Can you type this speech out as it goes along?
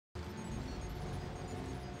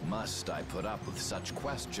Must I put up with such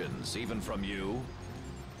questions, even from you?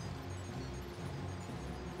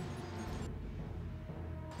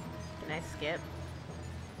 Can I skip?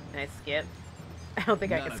 Can I skip? I don't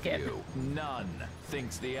think I can skip. None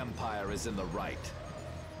thinks the Empire is in the right.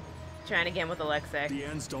 Trying again with Alexei. The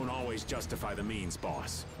ends don't always justify the means,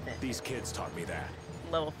 boss. These kids taught me that.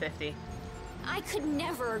 Level 50. I could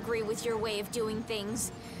never agree with your way of doing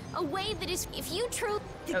things. A way that is, if you truly...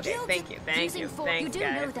 Okay, thank you, thanks,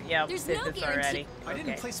 guys. Yep, there's did no this guarantee. already. I didn't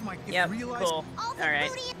Okay. place my... Yep, cool.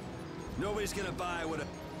 Alright. Nobody's gonna buy what a...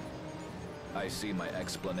 I see my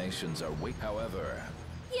explanations are weak. However...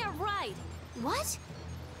 Yeah, right. What?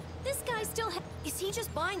 This guy still is he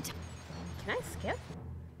just buying time? Can I skip?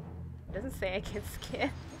 It doesn't say I can skip.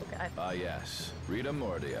 Oh god. Ah yes, Rita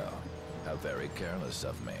Mordio. How very careless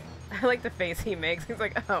of me. I like the face he makes. He's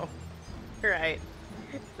like, oh, right.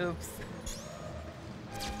 Oops.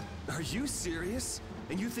 Are you serious?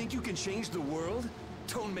 And you think you can change the world?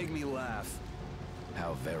 Don't make me laugh.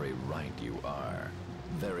 How very right you are.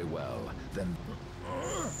 Very well, then...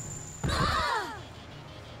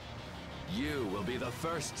 You will be the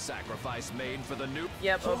first sacrifice made for the new...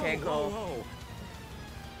 Yep, okay, cool. Whoa.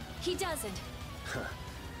 He doesn't.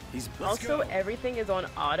 Let's Also, go. everything is on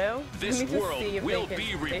auto. This Let me just world see if will they be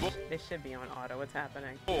can, reborn. they should be on auto. What's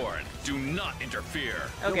happening? Do not interfere.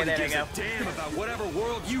 Okay, there we go. Damn about whatever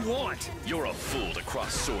world you want. You're a fool to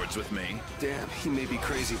cross swords with me. Damn, he may be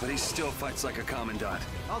crazy, but he still fights like a commandant.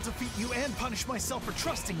 I'll defeat you and punish myself for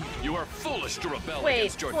trusting you. You are foolish to rebel Wait,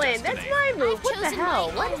 against your Flynn, destiny. that's my move. I've What the chosen hell?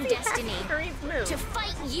 my Why own does he destiny. have Kareem's move? To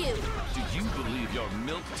fight you. Do you believe your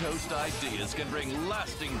milquetoast ideas can bring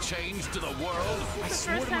lasting change to the world? I the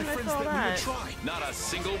swore first to my time I friends saw that we that. would try. Not a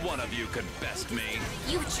single one of you could best me.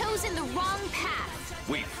 You've chosen the wrong path.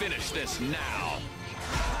 We finish this now.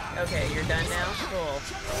 Okay, you're done now? Cool.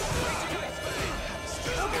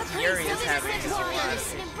 Yuri is having a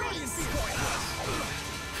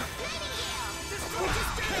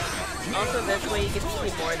Also, this way you get to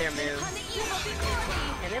see more of their moves.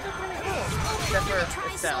 And it looks really cool. Except for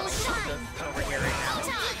Estelle, which is just over here right now.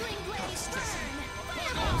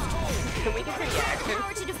 Can we get to the action?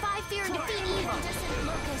 Power to defy fear and defeat evil.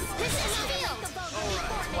 This is field.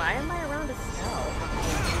 Why am I around Estelle?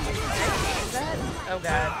 Is that? Oh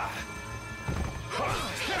god.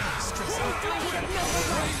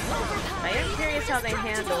 I am curious how they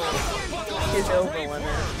handle his over limit.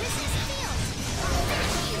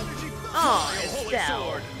 Oh,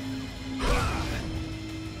 Estelle.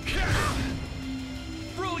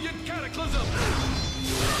 Brilliant cataclysm!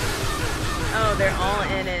 Oh, they're all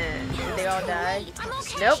in it. Did they all die? I'm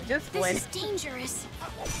okay. Nope, just Flynn. This is dangerous.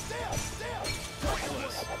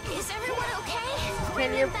 Is everyone okay?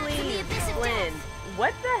 Can you please, Flynn?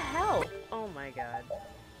 What the hell? Oh my god.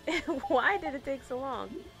 Why did it take so long?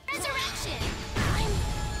 Resurrection. I'm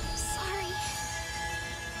sorry.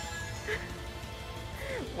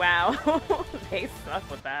 Wow. They suck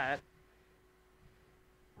with that.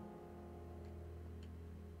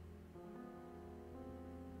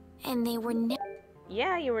 And they were never.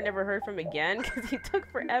 Yeah, you were never heard from again because he took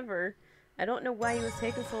forever. I don't know why he was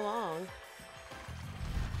taking so long.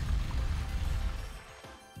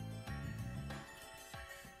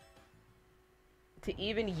 To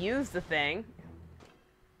even use the thing.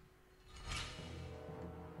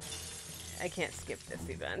 I can't skip this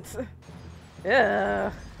event.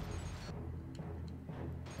 Ugh.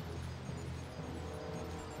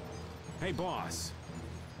 Hey, boss.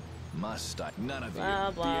 Must I? None of you.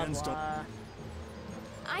 Blah blah ends don't- blah.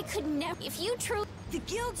 I could never. If you truly. The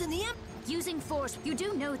guilds and the using force, you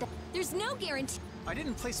do know that there's no guarantee. I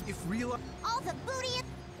didn't place if real. All the booty.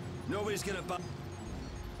 Nobody's gonna buy.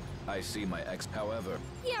 I see my ex. However,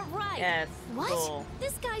 Yeah, right. Yes, What? cool.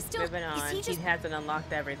 This guy still. Moving on. Is he just? hasn't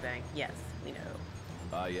unlocked everything. Yes, we know.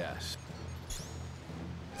 ah yes.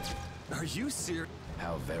 Are you serious?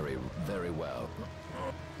 How very, very well.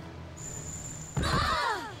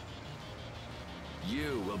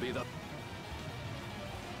 You will be the...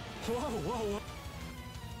 Whoa, whoa, whoa.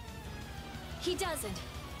 He doesn't.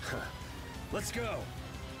 Let's go.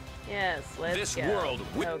 Yes, let's This go. world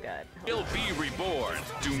Oh god. will be reborn.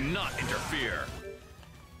 Do not interfere.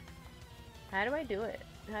 How do I do it?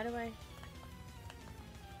 How do I...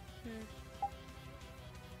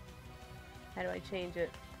 How do I change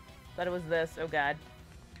it? Thought it was this. Oh god.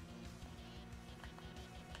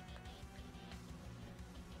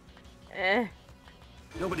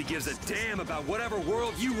 Nobody gives a damn about whatever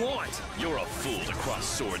world you want. You're a fool to cross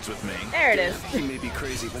swords with me. There it is. He may be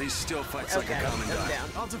crazy, but he still fights like a common goes guy. down.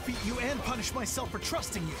 I'll defeat you and punish myself for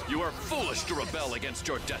trusting you. You are foolish to rebel against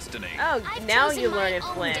your destiny. Oh, I've now chosen you my learn it,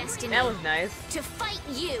 own Flynn. destiny. That was nice. To fight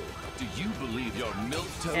you. Do you believe your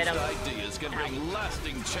milquetoast Hit him. ideas can bring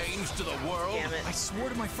lasting change to the world? Damn it. I swore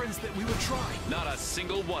to my friends that we would try. Not a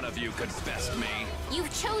single one of you could best me.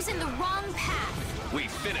 You've chosen the wrong path. We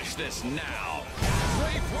finish this now.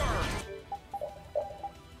 Brave word.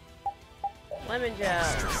 Lemon jug.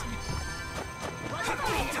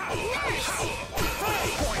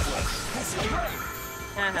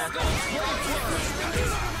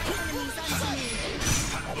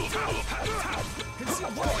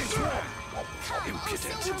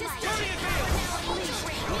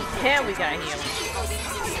 Yeah, we got healing.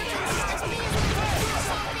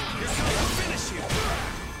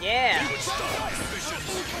 Yeah.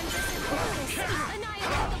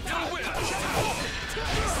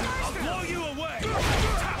 I'll blow you away.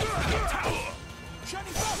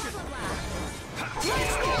 Shining Falcon!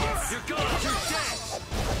 You're gone. You're dead.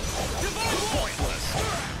 Pointless.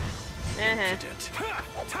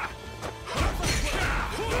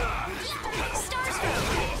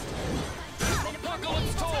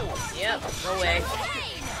 Apocalypse toll. Yep, go away.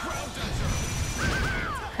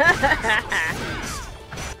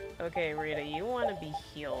 Okay, Rita, you want to be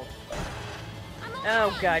healed.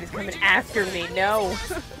 Oh god, he's coming after me. No.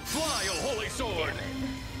 Fly, O holy sword.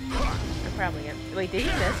 I'm probably gonna. Wait, did he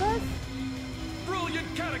miss us?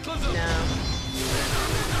 Brilliant cataclysm. No.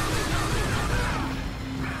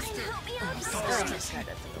 Help me out. Oh, god, that's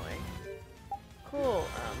annoying. Cool.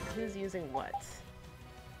 Who's using what?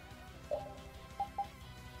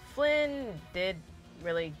 Flynn did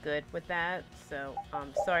really good with that, so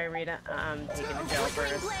sorry, Rita. I'm taking the gel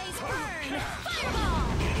first.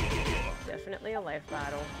 Definitely a life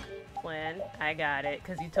bottle. Flynn, I got it,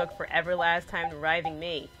 because you took forever last time reviving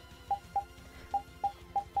me.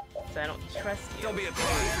 So I don't trust you. Don't be a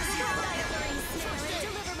pain.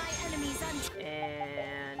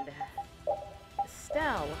 And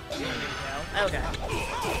Estelle. Oh god.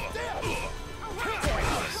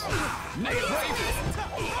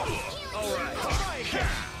 All right.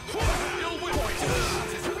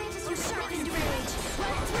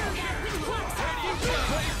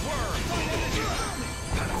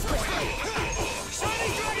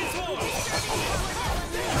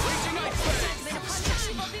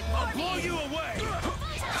 I'll blow you away.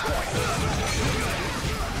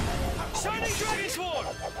 Shining Dragon Sword.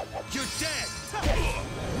 You're dead.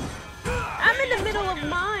 I'm in the middle of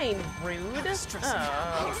mine, rude.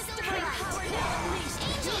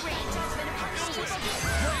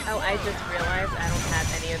 Oh, I just realized I don't have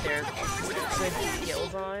any of their good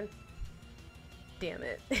skills on. Damn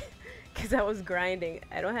it. Because I was grinding.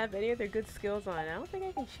 I don't have any of their good skills on. I don't think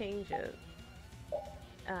I can change it.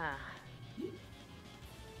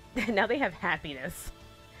 Now they have happiness.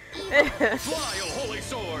 Fly, O holy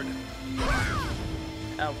sword.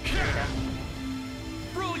 Oh, Rita.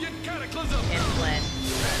 Brilliant cataclysm. And Flynn.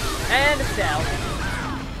 And Estelle.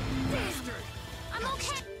 I'm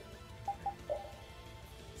okay.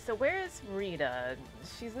 So where is Rita?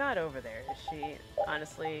 She's not over there, is she?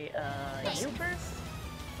 Honestly, you first?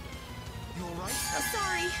 You alright?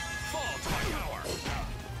 Sorry. Fall to my power.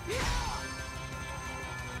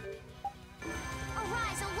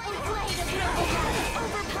 Arise, away, blade of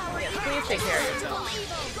overpower. Yeah, please take care of yourself.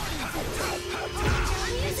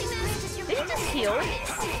 Did he just heal?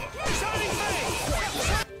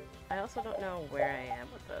 I also don't know where I am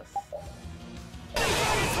with this.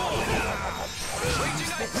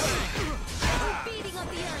 Beating of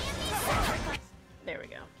the earth. There we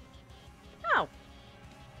go. Oh,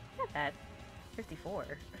 not bad.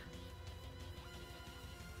 54.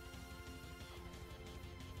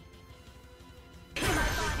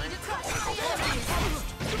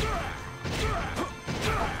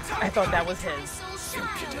 I thought that was his.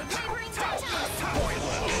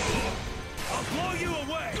 I'll blow you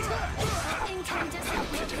away.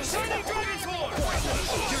 Shining Dragon Sword.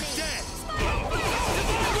 You're dead.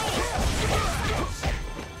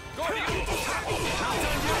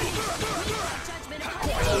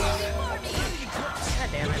 God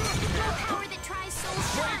damn it. Power that tries soul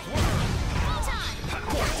shine.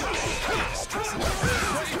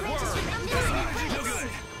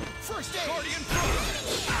 First aid.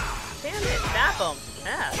 Damn it, stop him.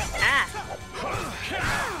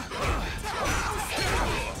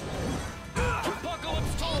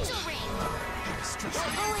 Apocalypse toll.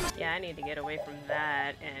 Yeah, I need to get away from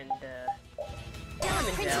that and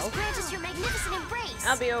Princess, grant us your magnificent embrace.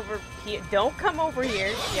 I'll be over here. Don't come over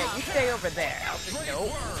here. Yeah, you stay over there. I'll just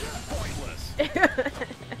nope.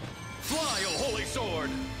 Fly, oh holy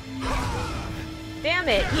sword! Damn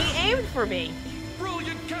it! He aimed for me.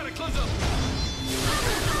 Brilliant cataclysm!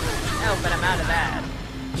 Oh, but I'm out of that.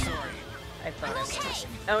 Sorry. I thought I was.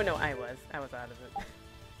 Oh no, I was. I was out of it.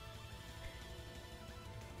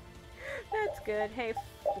 That's good. Hey,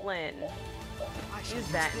 Flynn. Use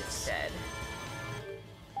that instead.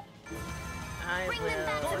 I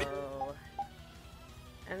will.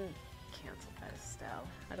 And cancel that Estelle.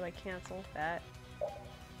 How do I cancel that?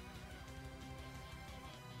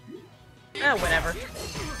 Oh, whatever.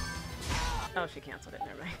 Oh, she canceled it.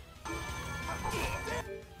 Never mind.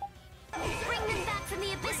 Bring them back from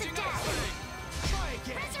the abyss of death.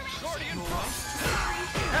 Guardian Frost!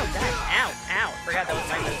 Oh, God. Ow. Ow. Forgot that was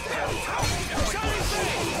my move, too.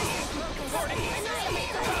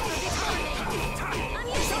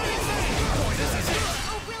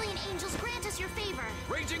 Oh, brilliant angels, grant us your favor.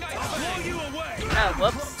 Raging ice! Blow you away! Oh,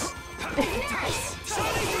 whoops.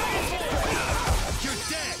 You're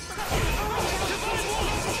dead!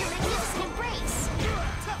 Your magnificent embrace.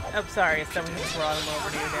 I'm sorry. Someone just brought him over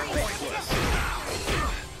to you there.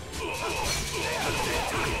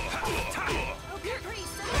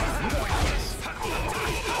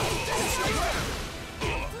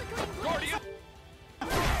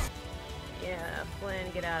 Yeah, Flynn,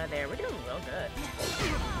 get out of there. We're doing real good.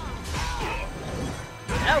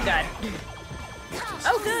 Oh, God.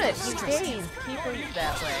 Oh, good. He dazed. Keep him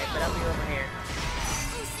that way, but I'll be over here.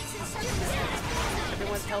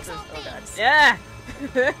 Everyone's health is... Oh, God. Yeah!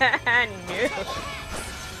 I knew.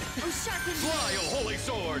 Fly, oh holy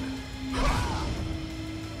sword!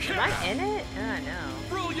 Am I in it? Oh, no.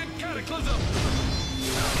 Brilliant cataclysm!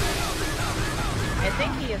 I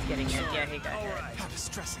think he is getting it. Yeah, he got it. How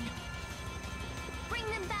distressing. Bring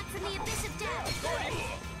them back from the abyss of death.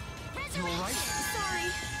 You alright? Sorry.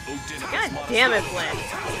 Oh, did God damn it, Flynn.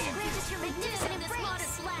 Grant us your magnificent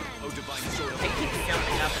embrace. Oh, divine sword! I keep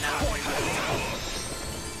jumping up and out.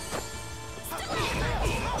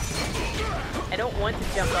 I don't want to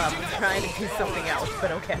jump up. I'm trying to do something else,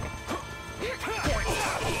 but okay. There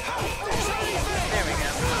we go.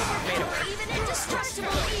 Made it work. Even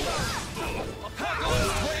indestructible.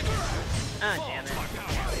 Oh, damn it.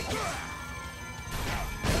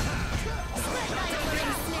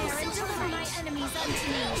 Snare and deliver my enemies unto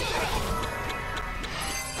me.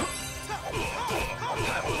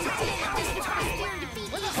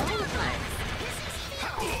 What's wrong with my...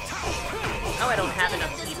 Oh, I don't have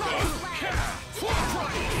enough heat there.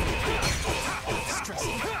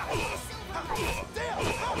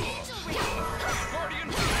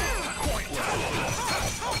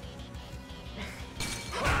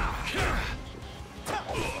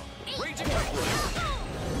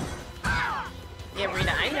 Yeah,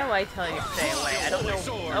 Rita, I know I tell you to stay away. I don't know.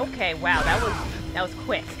 Okay, wow, that was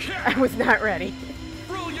quick. I was not ready.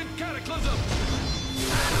 Brilliant cataclysm!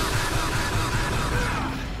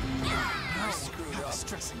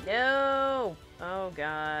 No! Oh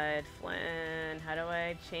God, Flynn. How do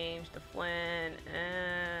I change to Flynn?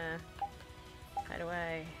 How do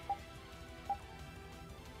I...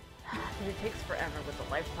 It takes forever with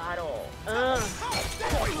the life bottle.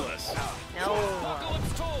 Pointless! No.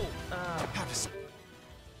 Apocalypse toll!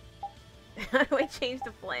 How do I change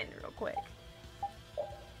to Flynn real quick?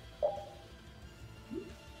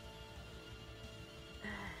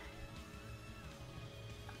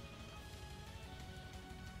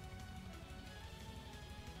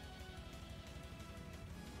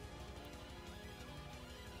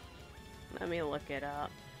 Let me look it up.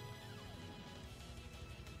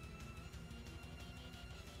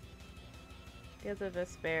 There's a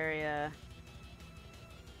Vesperia.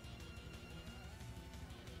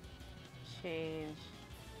 Change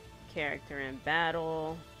character in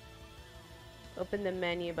battle. Open the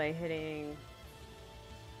menu by hitting...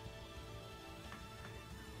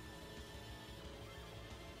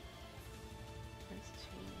 Let's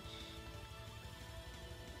change...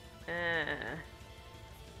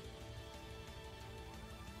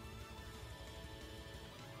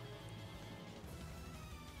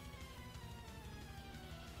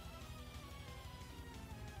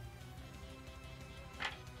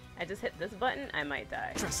 I just hit this button, I might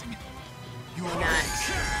die. Dressing. You are Not.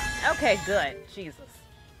 Okay, good. Jesus.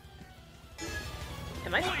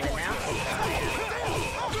 Am I split now?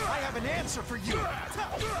 I have an answer for you.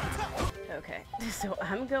 Okay, so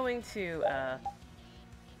I'm going to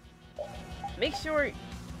make sure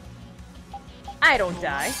I don't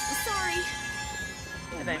die. Sorry.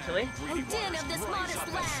 Eventually. A din of this modest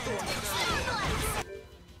land.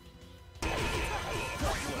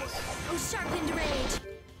 Oh, sharpened rage.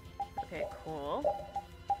 Okay, cool.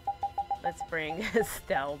 Let's bring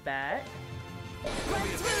Estelle back. Run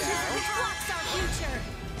through her, which blocks our future.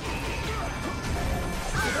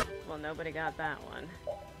 Well, nobody got that one.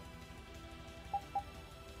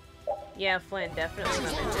 Yeah, Flynn, definitely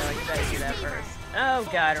let me know. You better do that first. Oh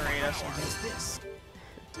god, Rita.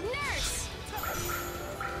 Nurse.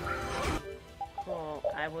 Cool.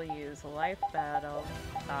 I will use life battle.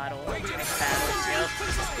 Life battle. Grant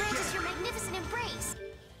us your magnificent embrace.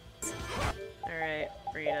 Alright,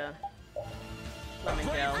 Rita. Let me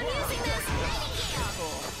go. I'm using this. Nightingale.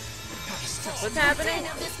 Cool. What's happening?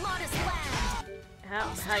 Of this modest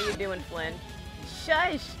land. How you doing, Flynn?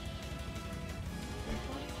 Shush!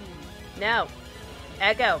 No.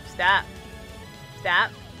 Echo, stop.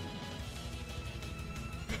 Stop.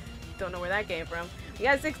 Don't know where that came from. We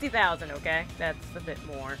got 60,000, okay? That's a bit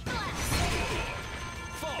more.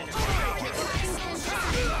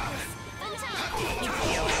 Keep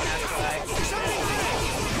healing, that's why.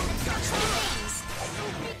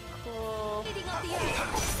 Cool. Leading up the earth.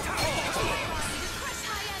 Crush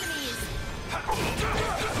high enemies.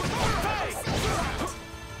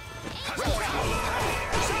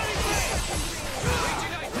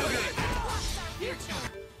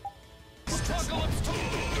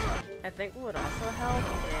 I think what would also help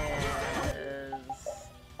is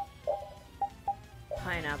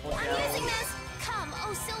pineapple I'm gel. using this. Come,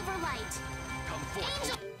 oh Silverlight.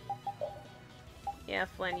 Angel. Yeah,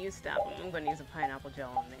 Flynn, you stop him. I'm going to use a pineapple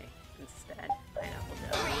gel on me instead. Pineapple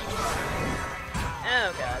gel.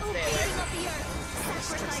 Oh god, stay away. Leading up the earth.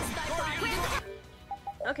 Sacrifice thy body.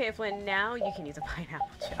 Okay, Flynn, now you can use a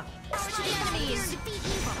pineapple gel. Power to the enemies. Defeat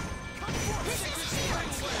evil. This is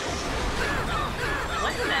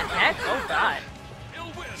What in the heck? Oh god.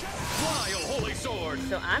 Fly, oh holy sword!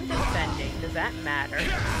 So I'm defending. Does that matter?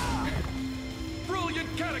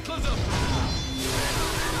 Brilliant cataclysm!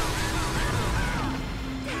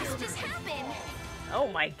 How did this happen? Oh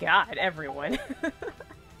my god, everyone.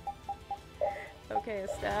 Okay,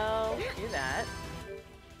 Estelle, do that.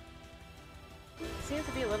 Seems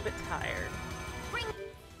to be a little bit tired. Bring.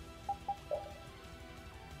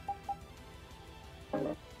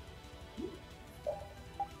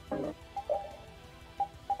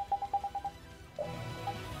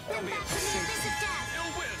 Them back from the abyss of death. Ill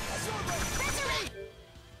wind! Resurrection.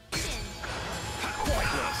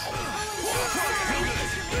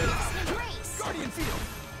 Embrace. Guardian field.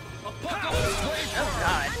 Apocalypse wave! Oh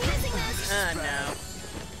god. I'm using this. No.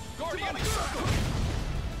 Guardian circle!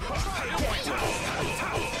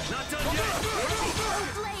 Not done yet!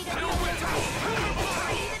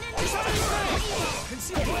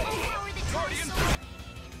 Blade of Empower the Guardian!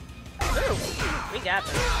 Ooh, we got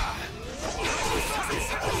this.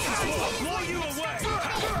 Blow you away!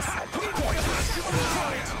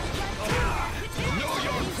 Know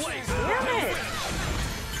your place! Damn it!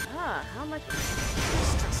 Ah, how much?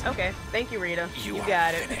 Okay, thank you, Rita. You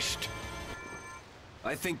got it. Finished.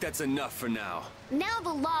 I think that's enough for now. Now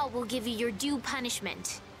the law will give you your due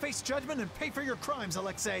punishment. Face judgment and pay for your crimes,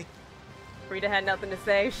 Alexei. Rita had nothing to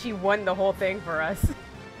say. She won the whole thing for us.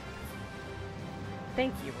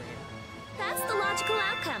 Thank you, Rita. That's the logical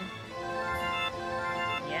outcome.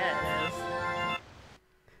 Yeah, it is.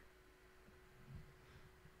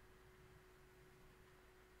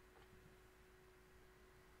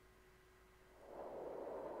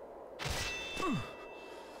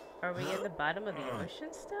 Are we in the bottom of the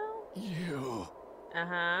ocean still? You.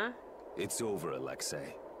 Uh-huh. It's over,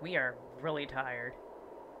 Alexei. We are really tired.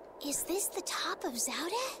 Is this the top of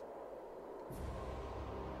Zaude?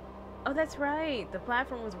 Oh, that's right. The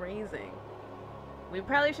platform was raising. We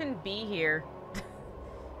probably shouldn't be here.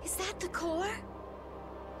 Is that the core?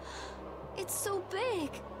 It's so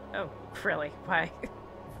big. Oh, really? Why?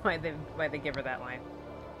 Why'd they give her that line?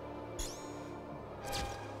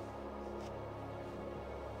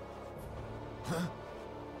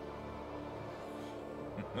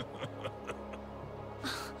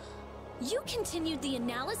 You continued the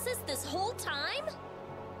analysis this whole time?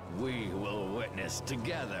 We will witness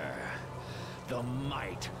together the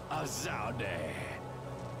might of Zaude.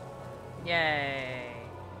 Yay.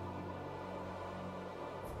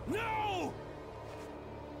 No!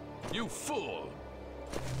 You fool!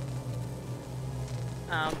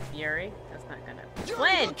 Fury? That's not gonna... Yuri,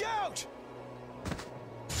 Flynn! look out!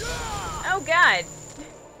 Oh god!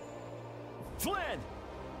 Flynn!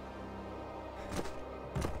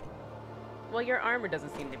 Well, your armor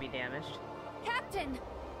doesn't seem to be damaged. Captain!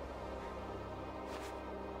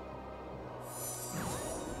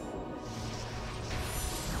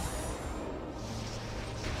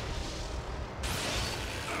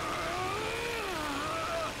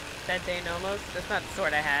 that day, Nomos. That's not the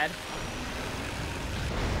sword I had.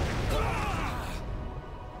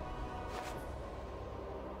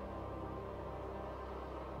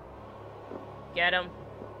 Get him.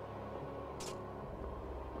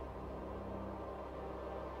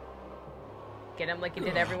 Get him like you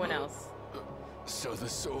did everyone else. So the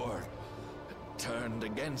sword turned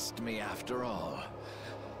against me after all.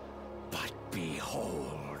 But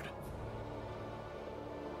behold.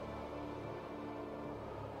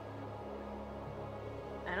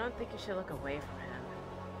 I don't think you should look away from him.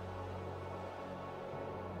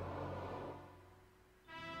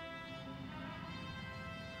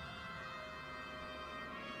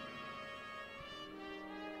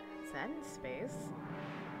 Is that in space?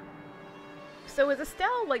 So is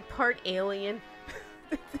Estelle like part alien?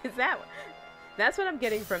 Is that... That's what I'm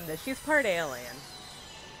getting from this. She's part alien.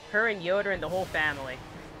 Her and Yoda and the whole family.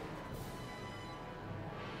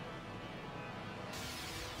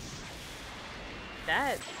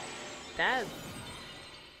 That...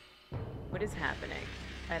 What is happening?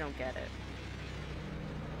 I don't get it.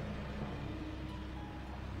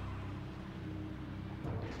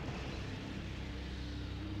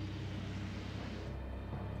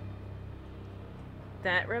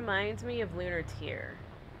 That reminds me of Lunar Tier.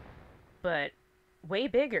 But way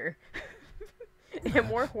bigger. And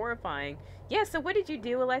more horrifying. Yeah, so what did you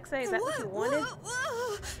do, Alexei? Is that what you wanted?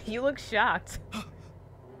 You look shocked.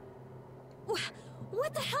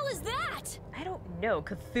 What the hell is that? I don't know,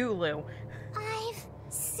 Cthulhu. I've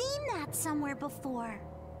seen that somewhere before.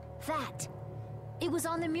 That. It was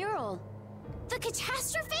on the mural. The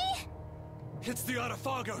catastrophe? It's the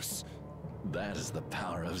Autophagos! That is the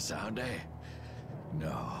power of Zaude?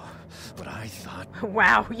 No, but I thought...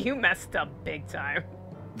 Wow, you messed up big time.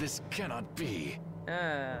 This cannot be.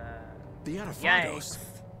 The Autophagos? Yikes.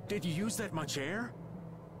 Did you use that much air?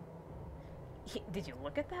 Did you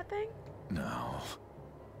look at that thing? No.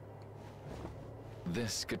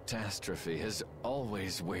 This catastrophe has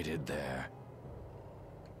always waited there.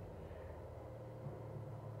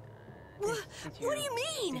 What do you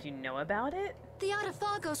mean? Did you know about it? The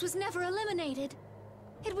Autophagos was never eliminated.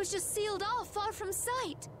 It was just sealed off far from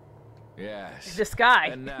sight. Yes. The sky.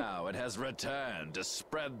 And now it has returned to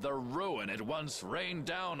spread the ruin it once rained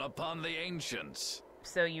down upon the ancients.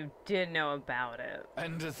 So you did know about it.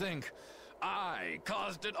 And to think, I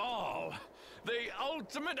caused it all. The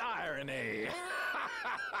ultimate irony.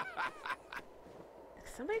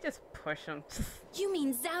 Somebody just push him. You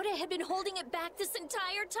mean Zaude had been holding it back this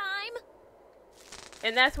entire time?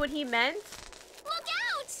 And that's what he meant? Look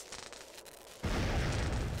out!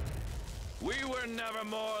 We were never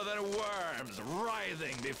more than worms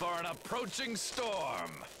writhing before an approaching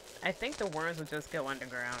storm. I think the worms would just go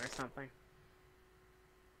underground or something.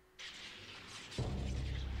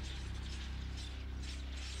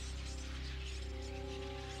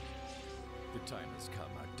 The time has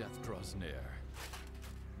come. Our death draws near.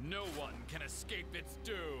 No one can escape its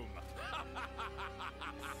doom.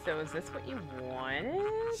 So is this what you wanted?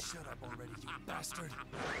 Shut up already, you bastard!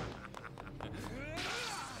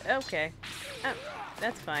 Okay. Oh,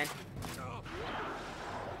 that's fine.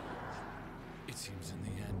 It seems in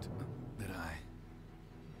the end that I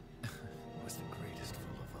was the greatest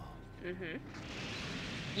fool of all. Mm-hmm.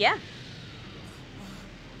 Yeah.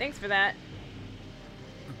 Thanks for that.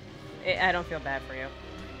 I don't feel bad for you.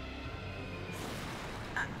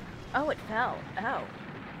 Oh, it fell. Oh.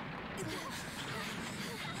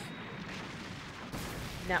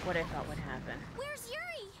 Not what I thought would happen. Where's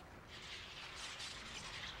Yuri?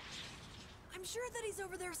 I'm sure that he's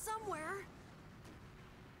over there somewhere.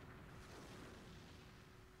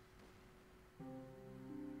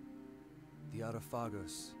 The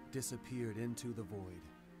Autophagos disappeared into the void.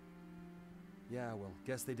 Yeah, well,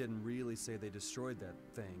 guess they didn't really say they destroyed that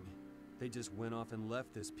thing. They just went off and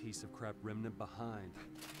left this piece of crap remnant behind.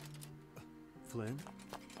 Flynn?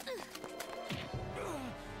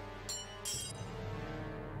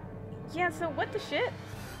 Yeah, so what the shit?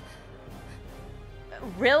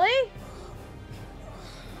 Really?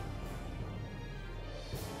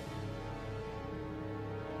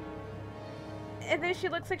 And then she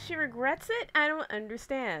looks like she regrets it? I don't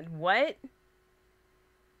understand. What?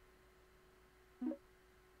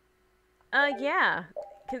 Yeah.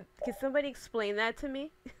 Can somebody explain that to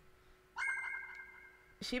me?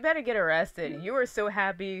 She better get arrested. You were so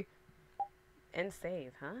happy and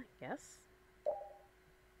save, huh? Yes?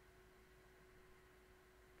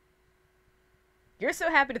 You're so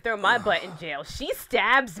happy to throw my butt in jail. She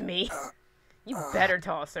stabs me. You better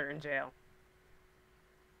toss her in jail.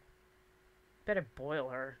 Better boil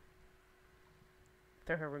her.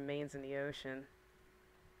 Throw her remains in the ocean.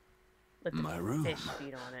 Let the My room. fish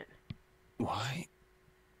feed on it. Why?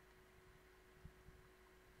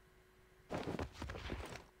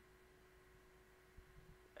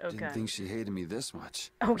 Okay. Didn't think she hated me this much.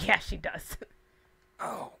 Oh yeah, she does.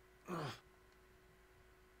 Oh.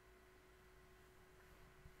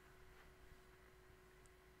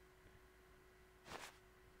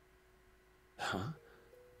 Huh?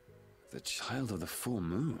 The child of the full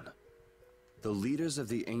moon. The leaders of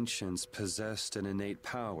the ancients possessed an innate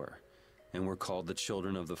power, and were called the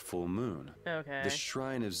children of the full moon. Okay. The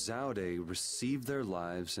shrine of Zaude received their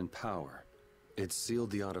lives and power. It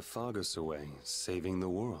sealed the Autophagos away, saving the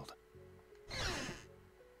world.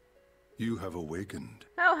 You have awakened.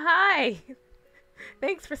 Oh, hi!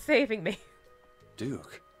 Thanks for saving me.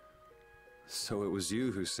 Duke. So it was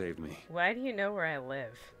you who saved me. Why do you know where I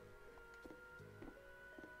live?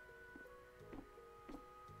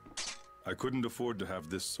 I couldn't afford to have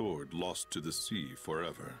this sword lost to the sea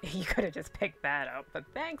forever. You could have just picked that up, but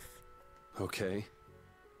thanks. Okay.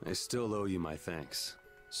 I still owe you my thanks.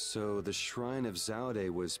 So the shrine of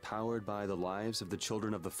Zaude was powered by the lives of the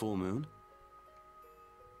children of the full moon?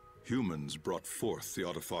 Humans brought forth the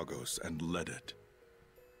Autophagos and led it.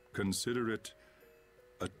 Consider it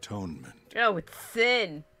atonement. Oh, it's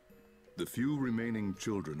sin. The few remaining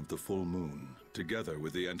children of the full moon, together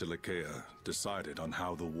with the Entelekea, decided on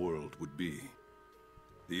how the world would be.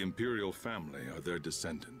 The imperial family are their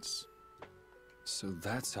descendants. So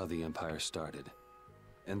that's how the Empire started.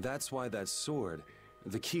 And that's why that sword,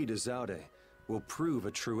 the key to Zaude, will prove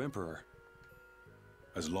a true emperor.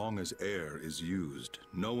 As long as air is used,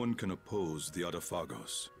 no one can oppose the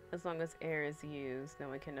Autophagos. As long as air is used, no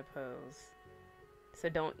one can oppose. So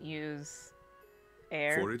don't use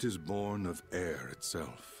air. For it is born of air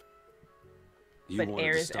itself. You But wanted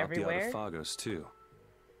air to is stop everywhere? the Autophagos too.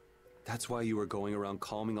 That's why you were going around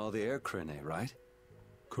calming all the air Krene, right?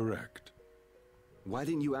 Correct. Why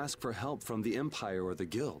didn't you ask for help from the Empire or the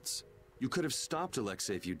guilds? You could have stopped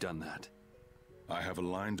Alexei if you'd done that. I have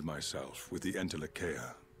aligned myself with the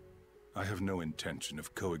Entelekea. I have no intention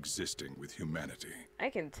of coexisting with humanity. I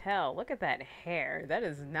can tell. Look at that hair. That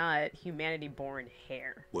is not humanity-born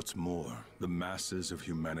hair. What's more, the masses of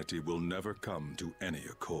humanity will never come to any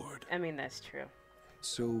accord. I mean, that's true.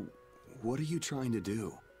 So, what are you trying to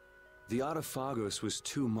do? The Autophagos was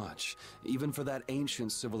too much, even for that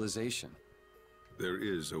ancient civilization. There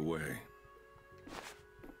is a way.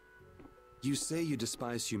 You say you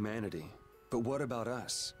despise humanity, but what about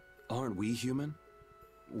us? Aren't we human?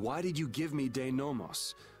 Why did you give me De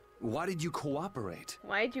Nomos? Why did you cooperate?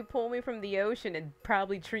 Why'd you pull me from the ocean and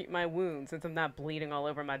probably treat my wounds since I'm not bleeding all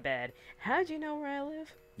over my bed? How'd you know where I live?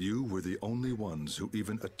 You were the only ones who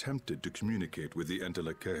even attempted to communicate with the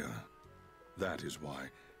Entelekea. That is why.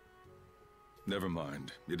 Never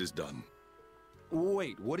mind, it is done.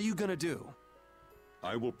 Wait, what are you gonna do?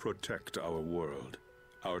 I will protect our world,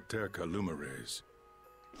 our Terca Lumares.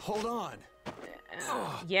 Hold on!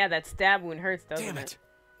 Yeah, that stab wound hurts, doesn't Damn it? it!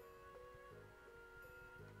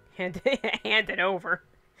 Hand it over.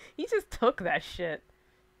 He just took that shit.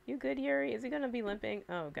 You good, Yuri? Is he gonna be limping?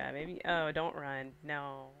 Oh god, maybe. Oh, don't run.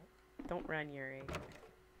 No. Don't run, Yuri.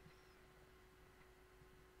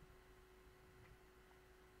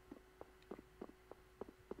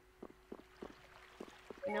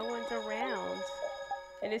 No one's around.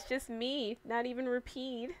 And it's just me, not even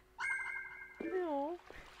Repeat. No.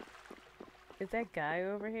 Is that guy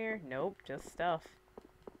over here? Nope, just stuff.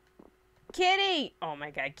 Kitty! Oh my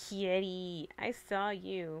god, Kitty! I saw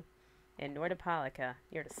you. And Nordopolica.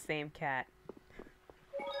 You're the same cat.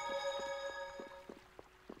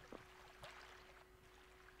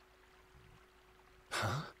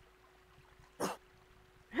 Huh?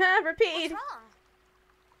 Ha! Repeat! What's wrong?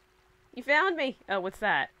 You found me! Oh, what's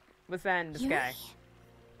that? What's that in the Yuri? sky?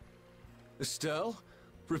 Estelle?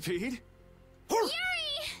 Repeat? Yuri!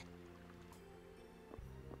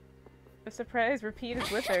 I'm surprised Repeat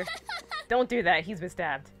is with her. Don't do that, he's been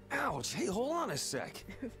stabbed. Ouch! Hey, hold on a sec.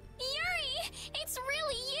 Yuri! It's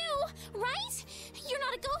really you, right? You're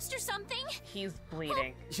not a ghost or something. He's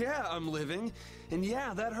bleeding. Yeah, I'm living. And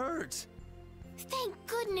yeah, that hurts. Thank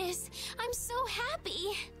goodness. I'm so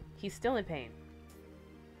happy. He's still in pain.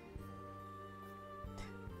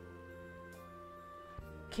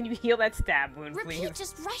 Can you heal that stab wound, please? Repeat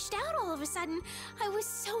just rushed out all of a sudden. I was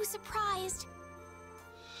so surprised.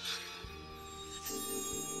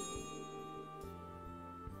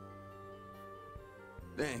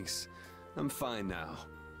 Thanks. I'm fine now.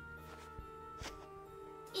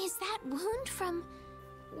 Is that wound from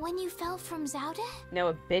when you fell from Zaude? No,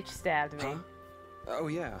 a bitch stabbed me. Huh? Oh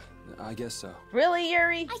yeah, I guess so. Really,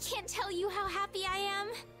 Yuri? I can't tell you how happy I am.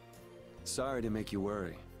 Sorry to make you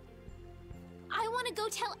worry. I want to go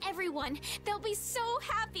tell everyone. They'll be so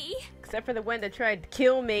happy. Except for the one that tried to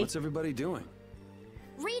kill me. What's everybody doing?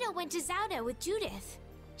 Rita went to Zauda with Judith.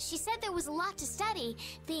 She said there was a lot to study,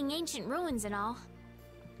 being ancient ruins and all.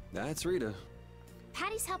 That's Rita.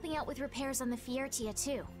 Patty's helping out with repairs on the Fiertia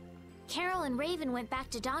too. Carol and Raven went back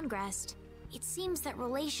to Dawngrest. It seems that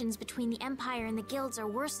relations between the Empire and the guilds are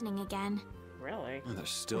worsening again. Really? Oh, they're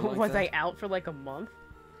still like Was that? I out for like a month?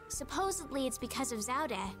 Supposedly it's because of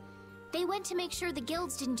Zauda. They went to make sure the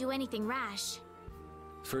guilds didn't do anything rash.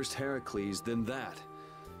 First Heracles, then that.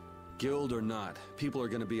 Guild or not, people are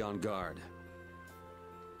gonna be on guard.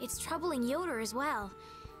 It's troubling Yoder as well.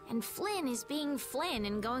 And Flynn is being Flynn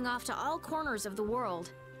and going off to all corners of the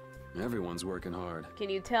world. Everyone's working hard. Can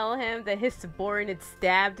you tell him that his subordinate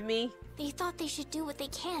stabbed me? They thought they should do what they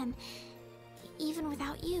can, even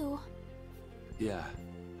without you. Yeah.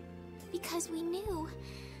 Because we knew.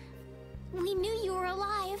 We knew you were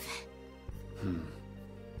alive.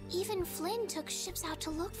 Even Flynn took ships out to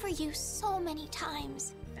look for you so many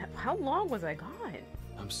times. How long was I gone?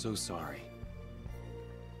 I'm so sorry.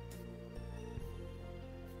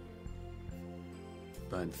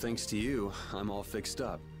 But thanks to you, I'm all fixed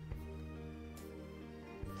up.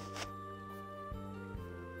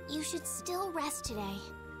 You should still rest today.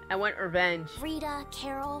 I want revenge. Rita,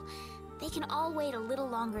 Carol, they can all wait a little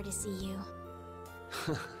longer to see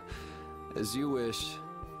you. As you wish.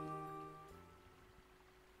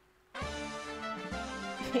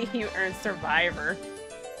 You earned Survivor.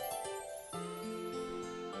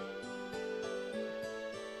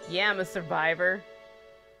 Yeah, I'm a survivor.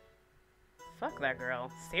 Fuck that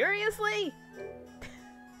girl. Seriously?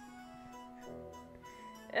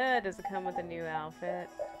 Does it come with a new outfit?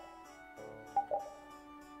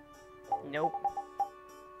 Nope.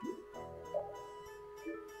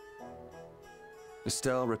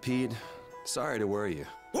 Estelle, Rapide, sorry to worry you.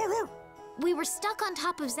 We were stuck on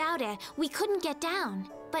top of Zauda. We couldn't get down.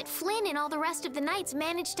 But Flynn and all the rest of the knights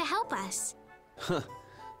managed to help us. Huh.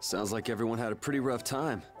 Sounds like everyone had a pretty rough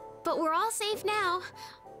time. But we're all safe now.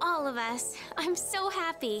 All of us. I'm so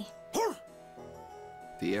happy.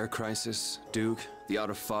 The air crisis, Duke, the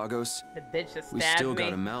Autophagos. The bitch that stabbed me. We still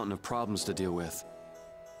got a mountain of problems to deal with.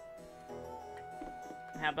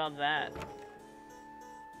 How about that?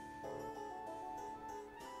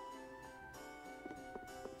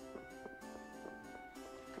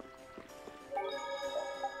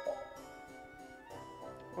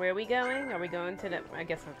 Where are we going? Are we going to the... I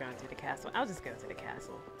guess we're going to the castle. I'll just go to the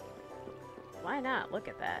castle. Why not? Look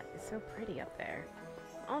at that. It's so pretty up there.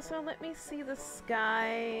 Also, let me see the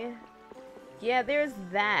sky. Yeah, there's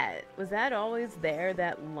that. Was that always there,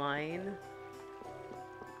 that line?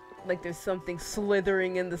 Like there's something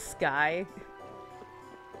slithering in the sky?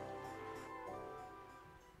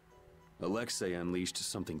 Alexei unleashed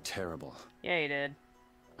something terrible. Yeah, he did.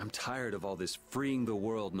 I'm tired of all this freeing the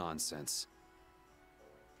world nonsense.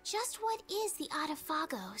 Just what is the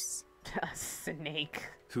Autophagos? A snake.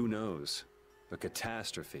 Who knows? A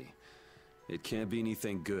catastrophe. It can't be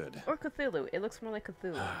anything good. Or Cthulhu. It looks more like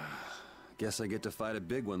Cthulhu. Guess I get to fight a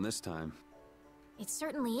big one this time. It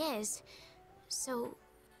certainly is. So,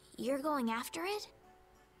 you're going after it?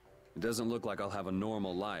 It doesn't look like I'll have a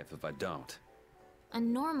normal life if I don't. A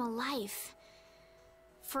normal life.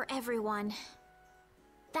 For everyone.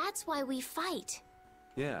 That's why we fight.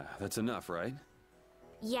 Yeah, that's enough, right?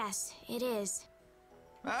 Yes, it is.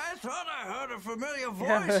 I thought I heard a familiar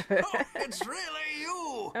voice. Oh, it's really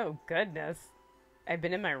you. Oh, goodness. I've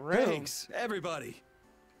been in my room. Thanks, everybody.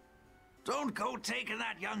 Don't go taking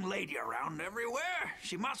that young lady around everywhere.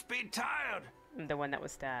 She must be tired. The one that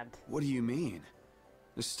was stabbed. What do you mean?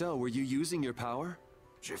 Estelle, were you using your power?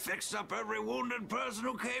 She fixed up every wounded person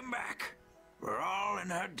who came back. We're all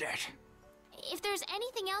in her debt. If there's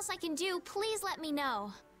anything else I can do, please let me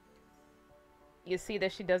know. You see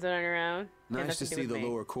that she does it on her own? Nice to see the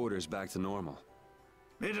lower quarters back to normal.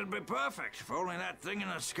 It'd be perfect if only that thing in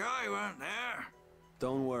the sky weren't there.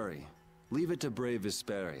 Don't worry. Leave it to brave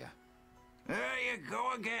Vesperia. There you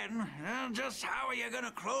go again. Just how are you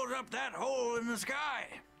gonna close up that hole in the sky?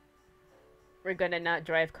 We're gonna not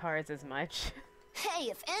drive cars as much. Hey,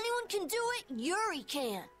 if anyone can do it, Yuri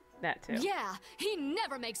can. That too. Yeah, he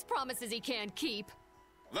never makes promises he can't keep.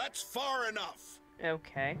 That's far enough.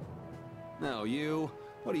 Okay. Now you,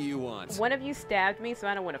 what do you want? One of you stabbed me, so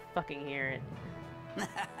I don't want to fucking hear it.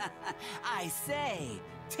 I say,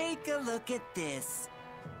 take a look at this.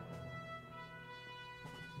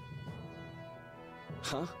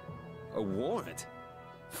 Huh? A warrant?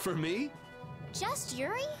 For me? Just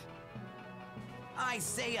Yuri? I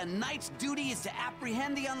say a knight's duty is to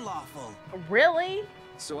apprehend the unlawful. Really?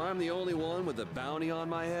 So I'm the only one with a bounty on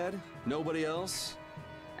my head? Nobody else?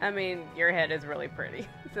 I mean, your head is really pretty.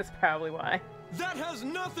 That's probably why. That has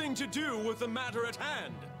nothing to do with the matter at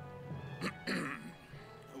hand.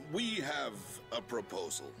 We have a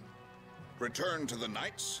proposal. Return to the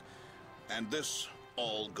Knights, and this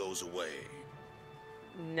all goes away.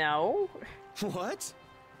 No. What?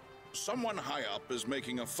 Someone high up is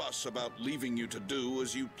making a fuss about leaving you to do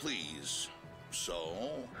as you please.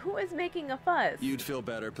 So... Who is making a fuss? You'd feel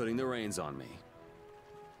better putting the reins on me.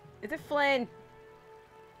 Is it Flynn?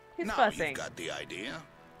 He's now fussing. You've got the idea.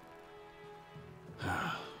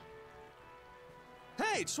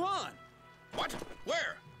 Hey, Swan! What?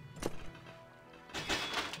 Where?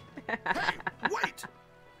 Hey, wait!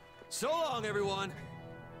 So long, everyone.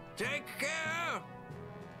 Take care!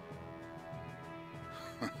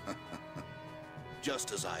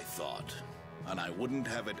 Just as I thought. And I wouldn't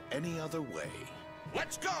have it any other way.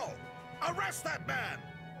 Let's go! Arrest that man!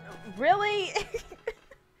 Really?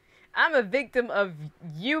 I'm a victim of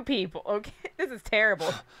you people, okay? This is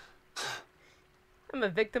terrible. I'm a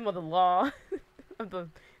victim of the law. Of the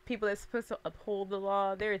people that's supposed to uphold the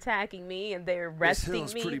law. They're attacking me and they're arresting me.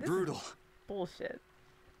 This hill's pretty brutal. Bullshit.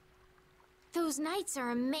 Those knights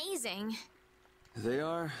are amazing. They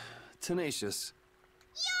are tenacious.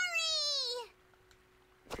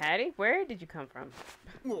 Patty, where did you come from?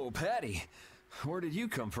 Whoa, Patty. Where did you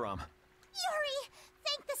come from? Yuri,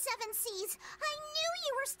 thank the Seven Seas. I knew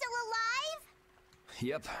you were still alive.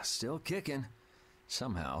 Yep, still kicking.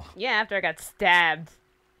 Somehow. Yeah, after I got stabbed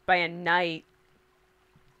by a knight.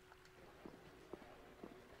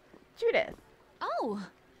 Judith. Oh.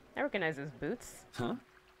 I recognize those boots. Huh?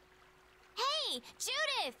 Hey,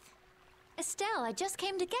 Judith! Estelle, I just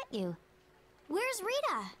came to get you. Where's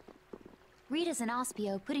Rita? Rita's in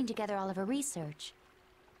Ospio putting together all of her research.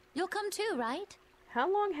 You'll come too, right?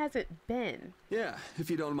 How long has it been? Yeah, if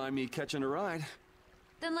you don't mind me catching a ride.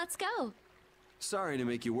 Then let's go. Sorry to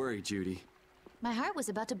make you worry, Judy. My heart was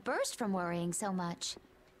about to burst from worrying so much.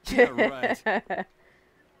 Yeah, right.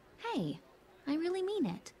 Hey, I really mean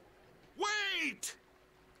it. Wait!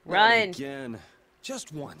 Run. Not again.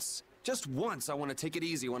 Just once. Just once I want to take it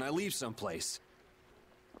easy when I leave someplace.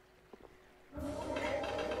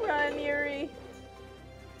 Run, Yuri.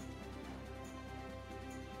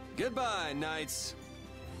 Goodbye, knights.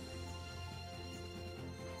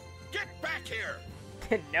 Get back here!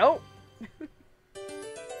 Nope.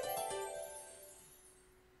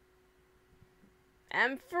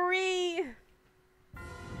 I'm free.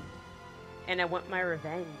 And I want my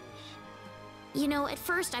revenge. You know, at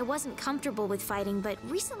first I wasn't comfortable with fighting, but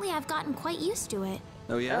recently I've gotten quite used to it.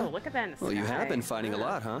 Oh, yeah? Oh, look at that in the Well, you sky. have been fighting a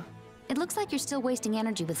lot, huh? It looks like you're still wasting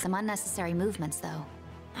energy with some unnecessary movements, though.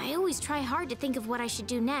 I always try hard to think of what I should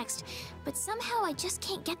do next, but somehow I just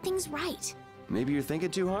can't get things right. Maybe you're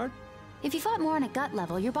thinking too hard? If you fought more on a gut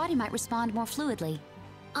level, your body might respond more fluidly.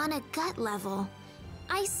 On a gut level.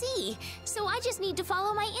 I see. So I just need to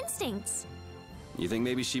follow my instincts. You think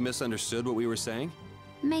maybe she misunderstood what we were saying?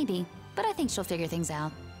 Maybe, but I think she'll figure things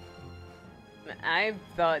out. I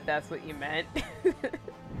thought that's what you meant.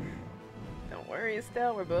 Don't worry,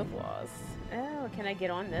 Estelle, we're both lost. Oh, can I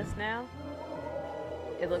get on this now?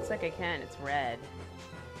 It looks like I can. It's red.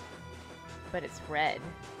 But it's red.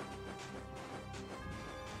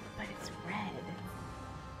 But it's red.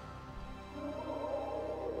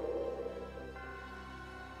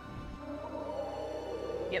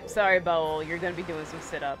 Yep, sorry, Bowl. You're gonna be doing some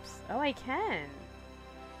sit-ups. Oh, I can.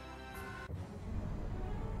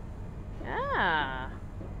 Ah.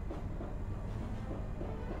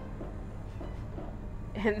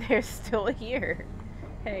 And they're still here.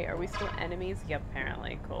 Hey, are we still enemies? Yep,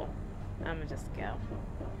 apparently. Cool. I'm gonna just go.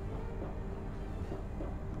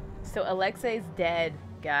 So Alexei's dead,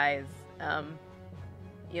 guys.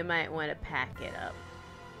 You might want to pack it up.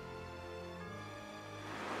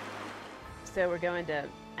 So we're going to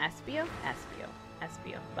Aspio?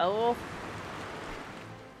 Aspio. Bowl.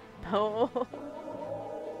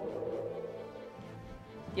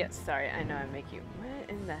 Yes, sorry, I know I make you. What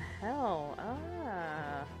in the hell?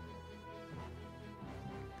 Ah.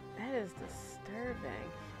 That is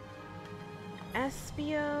disturbing.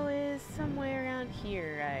 Aspio is somewhere around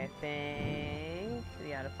here, I think.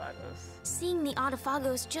 The Autophagos. Seeing the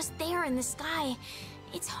Autophagos just there in the sky,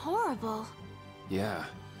 it's horrible. Yeah.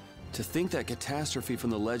 To think that catastrophe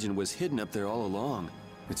from the legend was hidden up there all along.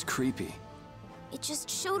 It's creepy. It just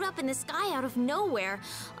showed up in the sky out of nowhere.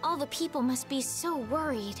 All the people must be so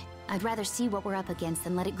worried. I'd rather see what we're up against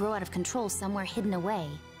than let it grow out of control somewhere hidden away.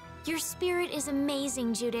 Your spirit is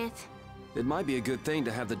amazing, Judith. It might be a good thing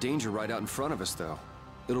to have the danger right out in front of us, though.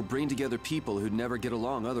 It'll bring together people who'd never get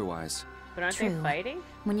along otherwise. But aren't True. they fighting?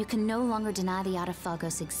 When you can no longer deny the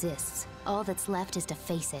Autophagos exists, all that's left is to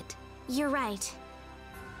face it. You're right.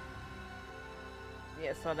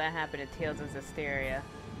 Yeah, saw that happen in Tales of Vesperia,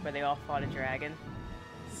 where they all fought a dragon.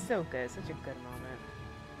 So good, such a good moment.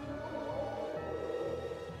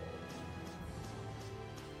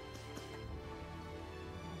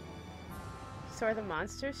 So are the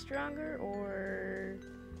monsters stronger, or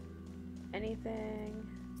anything?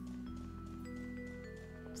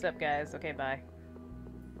 What's up, guys? Okay, bye.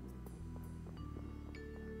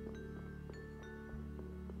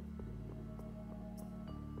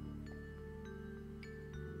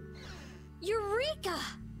 Eureka!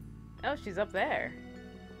 Oh, she's up there.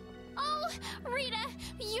 Oh, Rita,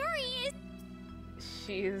 Yuri is...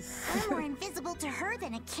 She's... I'm more invisible to her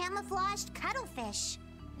than a camouflaged cuttlefish.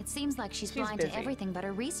 It seems like she's blind busy. to everything but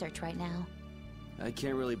her research right now. I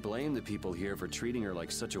can't really blame the people here for treating her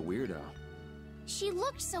like such a weirdo. She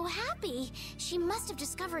looked so happy. She must have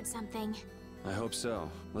discovered something. I hope so.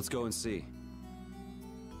 Let's go and see.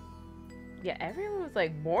 Yeah, everyone was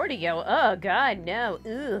like, more to go. Oh, God, no.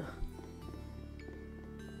 Ugh.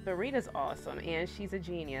 But Rita's awesome, and she's a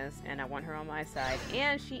genius, and I want her on my side,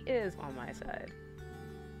 and she is on my side.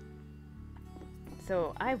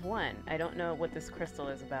 So, I've won. I don't know what this crystal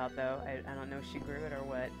is about, though. I don't know if she grew it or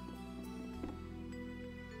what.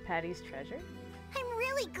 Patty's treasure? I'm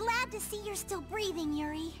really glad to see you're still breathing,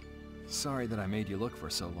 Yuri. Sorry that I made you look for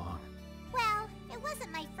so long. Well, it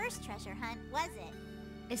wasn't my first treasure hunt, was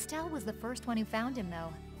it? Estelle was the first one who found him,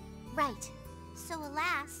 though. Right. So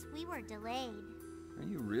alas, we were delayed. Are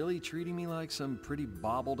you really treating me like some pretty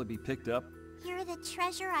bauble to be picked up? You're the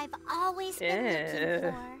treasure I've always been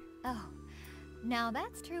looking for. Oh, now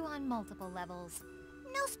that's true on multiple levels.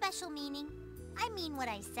 No special meaning. I mean what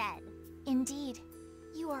I said. Indeed.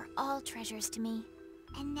 You are all treasures to me.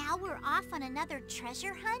 And now we're off on another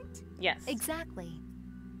treasure hunt? Yes. Exactly.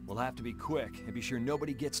 We'll have to be quick and be sure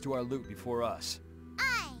nobody gets to our loot before us.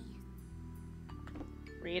 Aye.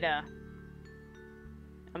 Rita.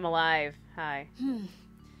 I'm alive. Hi.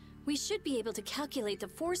 We should be able to calculate the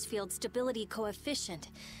force field stability coefficient.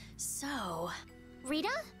 So... Rita?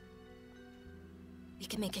 We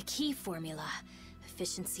can make a key formula.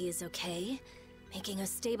 Efficiency is okay. Making a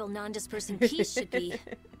stable, non-dispersing piece should be...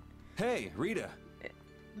 Hey, Rita!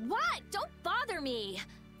 What? Don't bother me!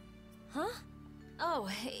 Huh? Oh,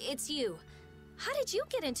 it's you. How did you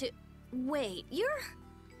get into... Wait, you're...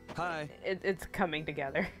 Hi. It's coming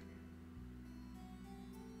together.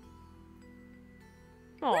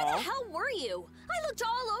 Where the Aww. hell were you? I looked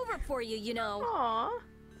all over for you, you know. Aww.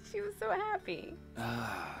 She was so happy.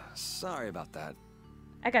 Sorry about that.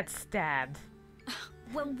 I got stabbed.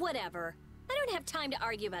 Well, whatever. I don't have time to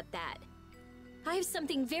argue about that. I have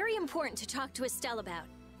something very important to talk to Estelle about.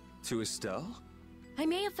 To Estelle? I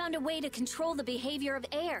may have found a way to control the behavior of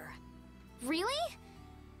air. Really?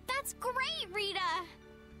 That's great, Rita!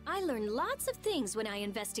 I learned lots of things when I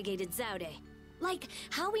investigated Zaude. Like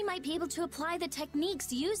how we might be able to apply the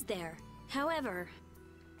techniques used there. However...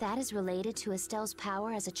 That is related to Estelle's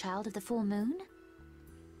power as a child of the full moon?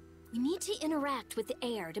 We need to interact with the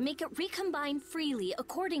air to make it recombine freely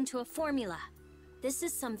according to a formula. This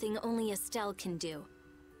is something only Estelle can do.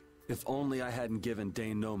 If only I hadn't given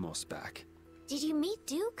Dane Nomos back. Did you meet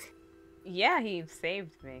Duke? Yeah, he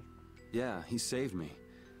saved me. Yeah, he saved me.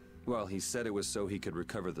 Well, he said it was so he could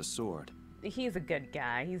recover the sword. He's a good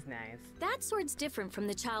guy. He's nice. That sword's different from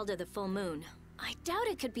the Child of the Full Moon. I doubt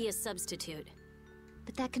it could be a substitute.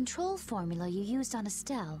 But that control formula you used on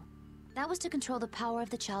Estelle, that was to control the power of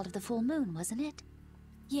the Child of the Full Moon, wasn't it?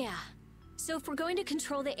 Yeah. So if we're going to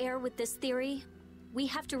control the air with this theory, we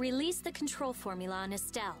have to release the control formula on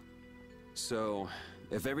Estelle. So,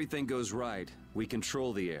 if everything goes right, we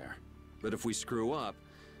control the air. But if we screw up,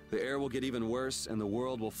 the air will get even worse and the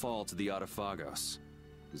world will fall to the Autophagos.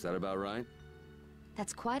 Is that about right?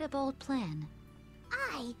 That's quite a bold plan.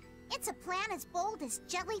 Aye. It's a plan as bold as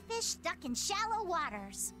jellyfish stuck in shallow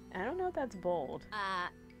waters. I don't know if that's bold.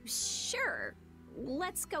 Sure.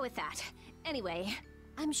 Let's go with that. Anyway,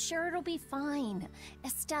 I'm sure it'll be fine.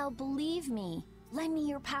 Estelle, believe me. Lend me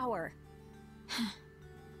your power.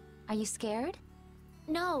 Are you scared?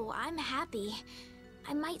 No, I'm happy.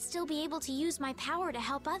 I might still be able to use my power to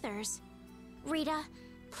help others. Rita,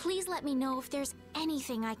 please let me know if there's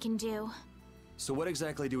anything I can do. So what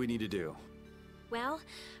exactly do we need to do? Well,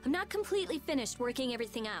 I'm not completely finished working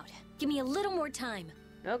everything out. Give me a little more time.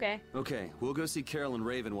 Okay. Okay, we'll go see Carol and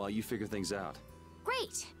Raven while you figure things out.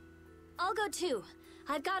 Great! I'll go too.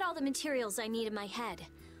 I've got all the materials I need in my head.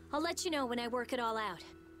 I'll let you know when I work it all out.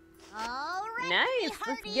 All right, Nice!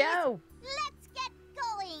 Let's go! Let's get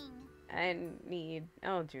going! I need...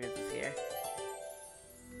 Oh, Judith is here.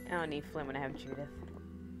 I don't need Flynn when I have Judith.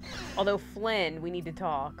 Although Flynn, we need to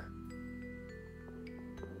talk.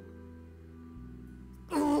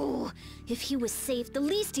 Ooh, if he was safe, the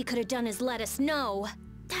least he could have done is let us know.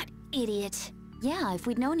 That idiot. Yeah, if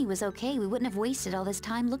we'd known he was okay, we wouldn't have wasted all this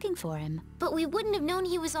time looking for him. But we wouldn't have known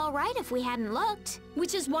he was all right if we hadn't looked.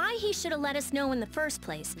 Which is why he should have let us know in the first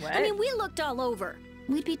place. What? I mean, we looked all over.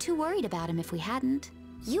 We'd be too worried about him if we hadn't.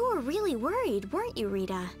 You were really worried, weren't you,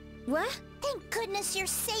 Rita? What? Thank goodness you're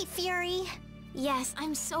safe, Fury. Yes,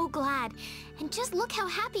 I'm so glad. And just look how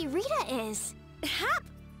happy Rita is.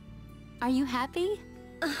 Are you happy?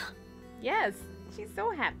 Yes, she's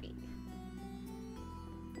so happy.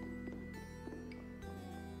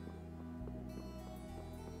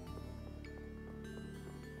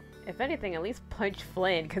 If anything, at least punch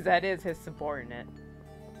Flynn, because that is his subordinate.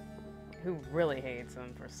 Who really hates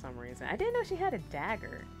him for some reason. I didn't know she had a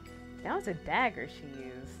dagger. That was a dagger she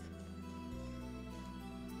used.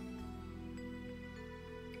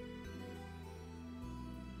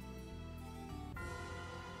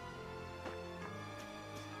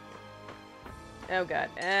 Oh god.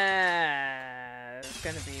 It's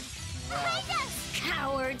gonna be rough.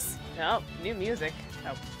 Cowards! Oh, new music.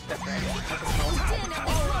 Oh, that's right.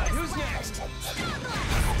 Alright, who's next?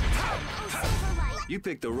 You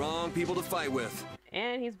picked the wrong people to fight with.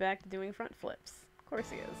 And he's back to doing front flips. Of course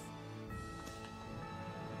he is.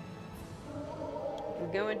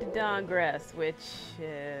 We're going to Dongress, which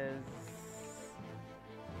is...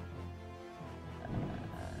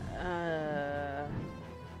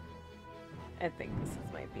 I think this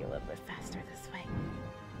might be a little bit faster this way.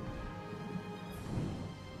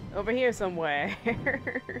 Over here somewhere.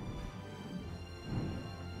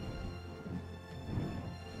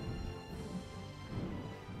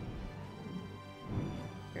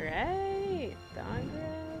 Right,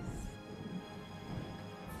 Dongress.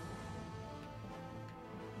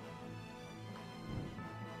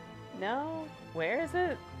 No, where is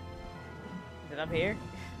it? Is it up here?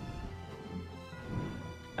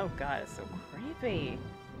 Oh god, it's so creepy.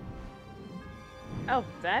 Oh,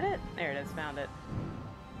 is that it? There it is, found it.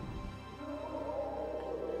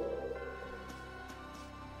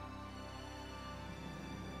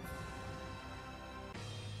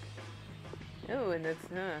 Oh, and it's,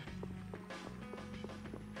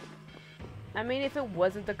 I mean, if it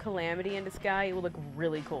wasn't the Calamity in the sky, it would look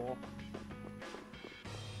really cool.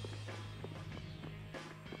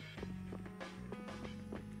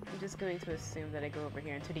 I'm just going to assume that I go over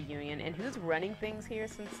here into the Union. And who's running things here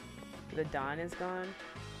since the Dawn is gone?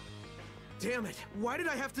 Damn it! Why did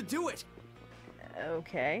I have to do it?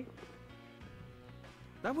 Okay.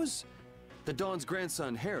 That was the Dawn's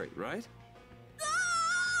grandson, Harry, right?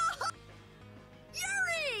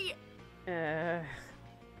 Yuri! I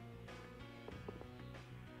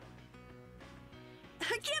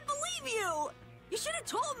can't believe you! You should have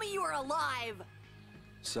told me you were alive!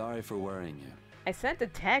 Sorry for worrying you. I sent a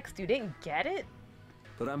text. You didn't get it?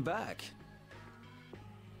 But I'm back.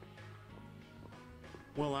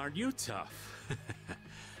 Well, aren't you tough?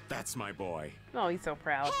 That's my boy. Oh, he's so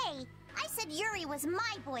proud. Hey, I said Yuri was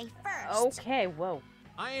my boy first. Okay, whoa.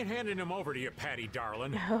 I ain't handing him over to you, Patty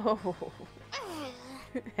darling. Oh.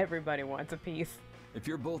 Everybody wants a piece. If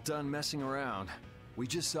you're both done messing around, we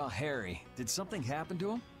just saw Harry. Did something happen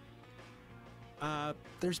to him?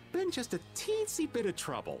 There's been just a teensy bit of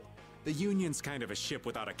trouble. The Union's kind of a ship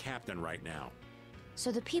without a captain right now.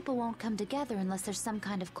 So the people won't come together unless there's some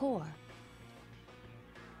kind of core.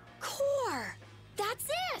 Core! That's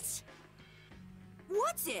it!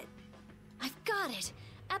 What's it? I've got it.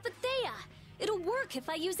 Apatheia! It'll work if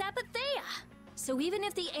I use Apatheia! So even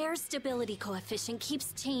if the air stability coefficient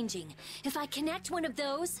keeps changing, if I connect one of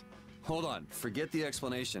those... Hold on, forget the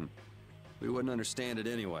explanation. We wouldn't understand it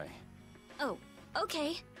anyway. Oh,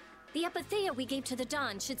 okay. The Apatheia we gave to the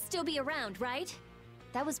Dawn should still be around, right?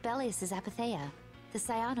 That was Belius's Apatheia, the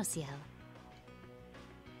Cyanoceal.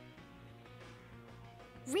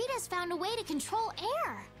 Rita's found a way to control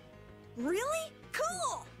air. Really?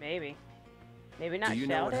 Cool! Maybe. Maybe not. Do you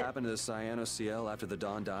know shout what it? happened to the Cyanoceal after the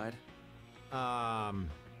Dawn died?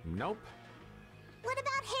 Nope. What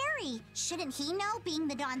about Harry? Shouldn't he know, being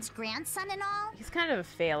the Dawn's grandson and all? He's kind of a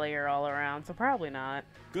failure all around, so probably not.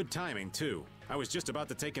 Good timing, too. I was just about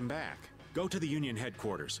to take him back. Go to the Union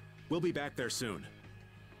headquarters. We'll be back there soon.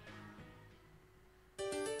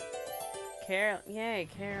 Carol, yay,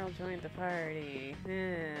 Carol joined the party.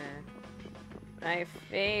 My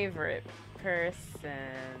favorite person.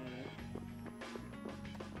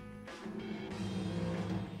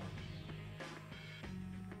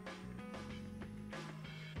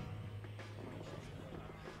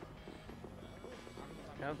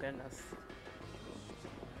 Oh, goodness.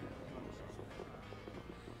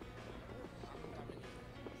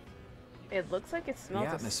 It looks like it smells The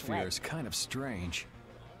of atmosphere sweat. is kind of strange.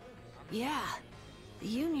 Yeah, the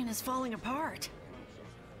Union is falling apart.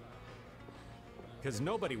 Because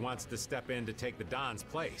nobody wants to step in to take the Don's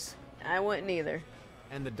place. I wouldn't either.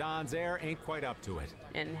 And the Don's heir ain't quite up to it.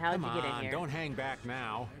 And how'd Come you get in on, here? don't hang back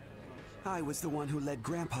now. I was the one who led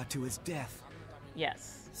Grandpa to his death.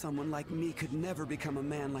 Yes. Someone like me could never become a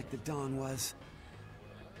man like the Don was.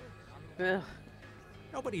 Ugh.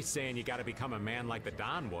 Nobody's saying you gotta become a man like the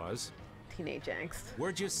Don was. Teenage angst.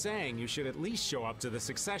 We're just saying you should at least show up to the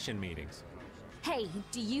succession meetings. Hey,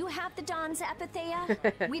 do you have the Don's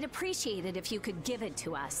Epithea? We'd appreciate it if you could give it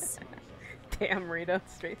to us. Damn, Rita.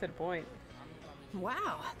 Straight to the point.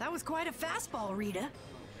 Wow, that was quite a fastball, Rita.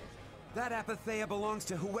 That Epithea belongs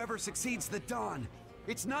to whoever succeeds the Don.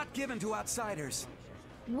 It's not given to outsiders.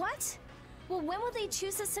 What? Well, when will they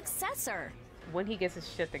choose a successor? When he gets his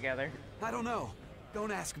shit together. I don't know.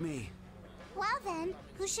 Don't ask me. Well then,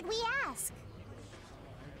 who should we ask?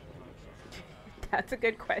 That's a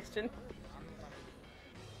good question.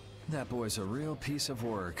 That boy's a real piece of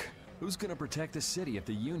work. Who's gonna protect the city if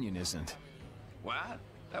the Union isn't? What?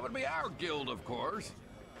 That would be our guild, of course.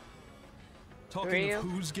 Talking of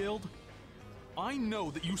whose guild? I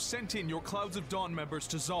know that you sent in your Clouds of Dawn members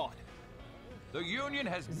to Zod. The Union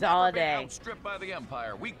has never Zalday. been outstripped by the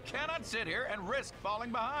Empire. We cannot sit here and risk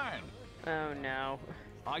falling behind. Oh no.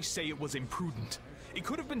 I say it was imprudent. It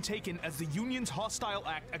could have been taken as the Union's hostile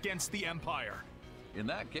act against the Empire. In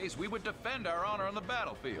that case, we would defend our honor on the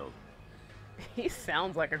battlefield. He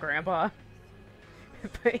sounds like a grandpa.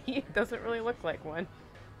 But he doesn't really look like one.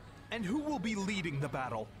 And who will be leading the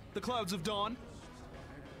battle? The Clouds of Dawn?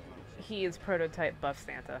 He is prototype Buff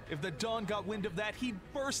Santa. If the Dawn got wind of that, he'd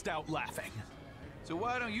burst out laughing. So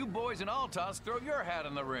why don't you boys in Altos throw your hat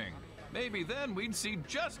in the ring? Maybe then we'd see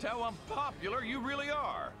just how unpopular you really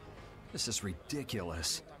are. This is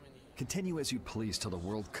ridiculous. Continue as you please till the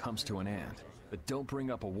world comes to an end. But don't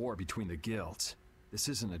bring up a war between the guilds. This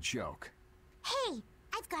isn't a joke. Hey,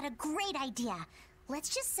 I've got a great idea.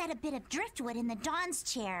 Let's just set a bit of driftwood in the Dawn's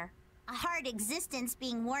chair. A hard existence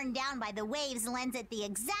being worn down by the waves lends it the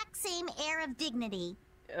exact same air of dignity.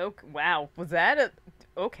 Oh, wow. Was that a...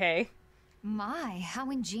 Okay. My, how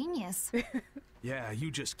ingenious. Yeah, you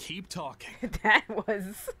just keep talking. That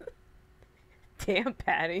was... Damn,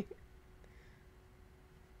 Patty.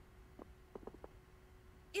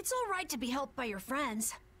 It's all right to be helped by your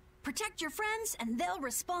friends. Protect your friends and they'll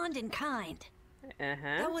respond in kind.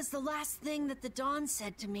 That was the last thing that the Dawn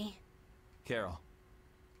said to me. Carol.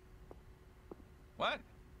 What?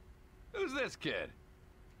 Who's this kid?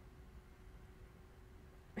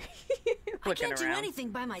 I can't do anything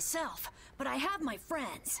by myself, but I have my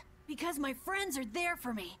friends. Because my friends are there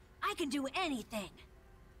for me, I can do anything.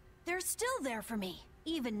 They're still there for me,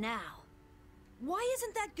 even now. Why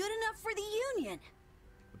isn't that good enough for the Union?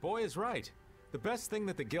 The boy is right. The best thing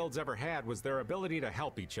that the guilds ever had was their ability to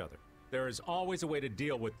help each other. There is always a way to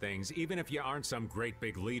deal with things, even if you aren't some great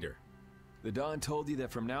big leader. The Don told you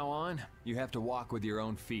that from now on, you have to walk with your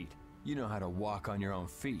own feet. You know how to walk on your own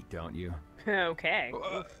feet, don't you? Okay.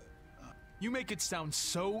 You make it sound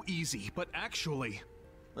so easy, but actually...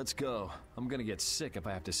 Let's go. I'm gonna get sick if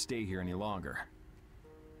I have to stay here any longer.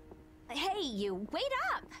 Hey, you, wait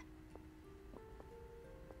up!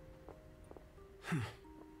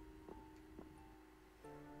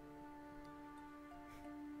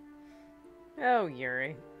 Oh,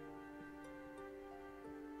 Yuri.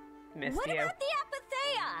 Missed What you. about the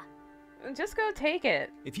Epithea? Just go take it.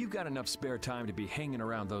 If you've got enough spare time to be hanging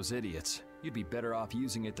around those idiots, you'd be better off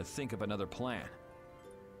using it to think of another plan.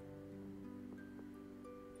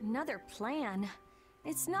 Another plan?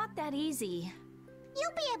 It's not that easy.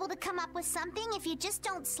 You'll be able to come up with something if you just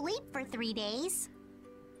don't sleep for 3 days.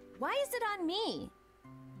 Why is it on me?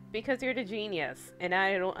 Because you're the genius, and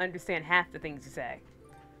I don't understand half the things you say.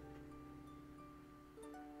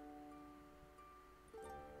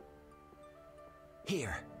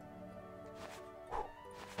 Here.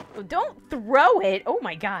 Oh, don't throw it! Oh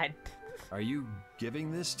my god. Are you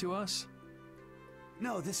giving this to us?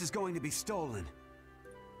 No, this is going to be stolen.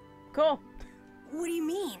 Cool. What do you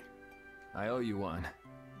mean? I owe you one.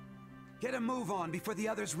 Get a move on before the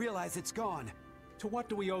others realize it's gone. To what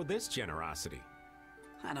do we owe this generosity?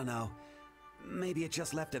 I don't know. Maybe it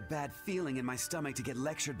just left a bad feeling in my stomach to get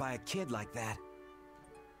lectured by a kid like that.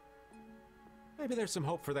 Maybe there's some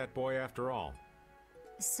hope for that boy after all.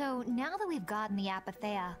 So, now that we've gotten the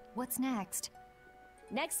Epithea, what's next?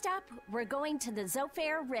 Next up, we're going to the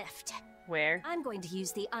Zofair Rift. Where? I'm going to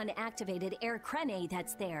use the unactivated air crane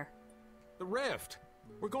that's there. The rift?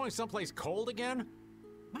 We're going someplace cold again?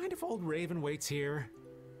 Mind if old Raven waits here?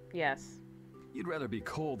 Yes. You'd rather be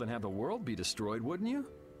cold than have the world be destroyed, wouldn't you?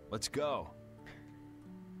 Let's go.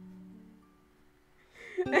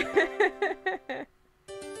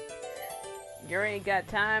 Yuri ain't got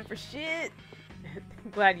time for shit.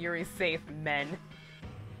 Glad Yuri's safe, men.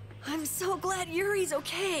 I'm so glad Yuri's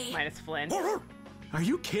okay. Minus Flynn. Are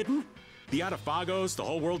you kidding? The Atafagos, the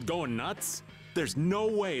whole world going nuts? There's no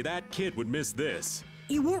way that kid would miss this.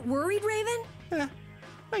 You weren't worried, Raven?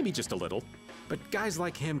 Maybe just a little. But guys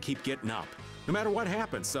like him keep getting up, no matter what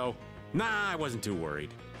happens, so nah, I wasn't too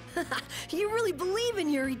worried. You really believe in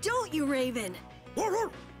Yuri, don't you, Raven?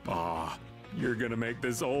 Aw, you're gonna make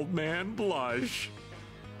this old man blush.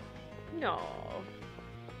 No.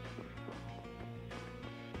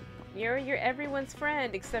 You're everyone's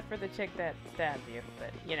friend except for the chick that stabbed you,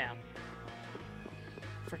 but you know.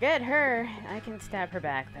 Forget her. I can stab her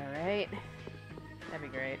back though, right? That'd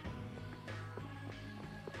be great.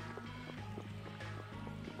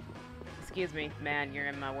 Excuse me, man, you're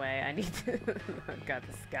in my way. I need to... Got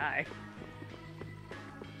this guy.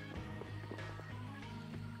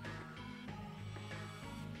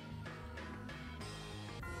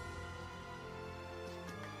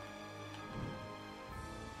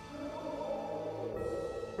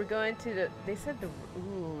 We're going to the... They said the...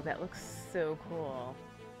 Ooh, that looks so cool.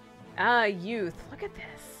 Ah, youth. Look at this.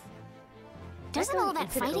 Doesn't all that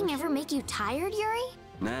fighting ever make you tired, Yuri?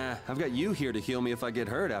 Nah, I've got you here to heal me if I get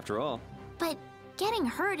hurt after all. But getting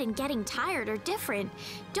hurt and getting tired are different.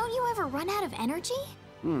 Don't you ever run out of energy?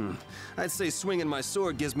 I'd say swinging my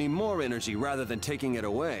sword gives me more energy rather than taking it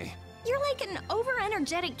away. You're like an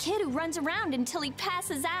over-energetic kid who runs around until he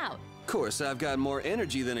passes out. Of course, I've got more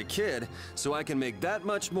energy than a kid, so I can make that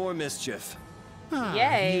much more mischief.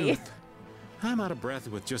 Yay! Youth. I'm out of breath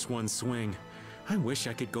with just one swing. I wish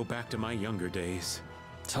I could go back to my younger days.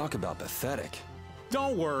 Talk about pathetic.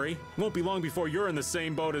 Don't worry. Won't be long before you're in the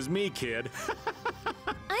same boat as me, kid.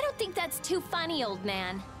 I don't think that's too funny, old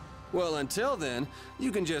man. Well, until then, you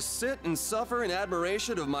can just sit and suffer in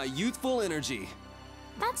admiration of my youthful energy.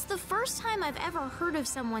 That's the first time I've ever heard of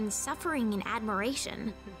someone suffering in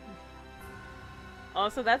admiration.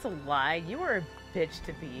 Also, that's a lie. You were a bitch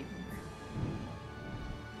to beat.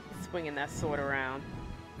 Swinging that sword around.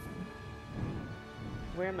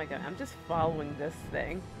 Where am I going? I'm just following this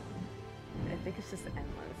thing. I think it's just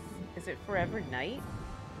endless. Is it forever night?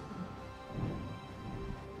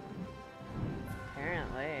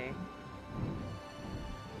 Apparently.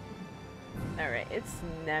 Alright, it's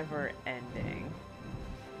never ending.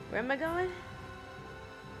 Where am I going?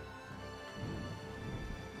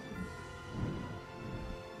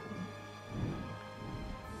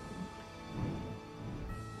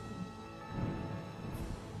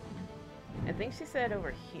 I think she said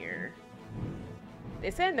over here.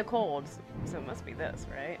 They said in the cold, so it must be this,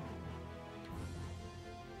 right?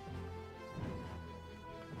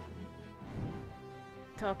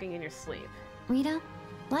 Talking in your sleep. Rita,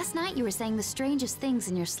 last night you were saying the strangest things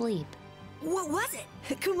in your sleep. What was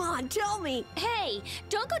it? Come on, tell me. Hey,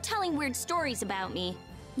 don't go telling weird stories about me.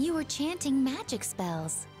 You were chanting magic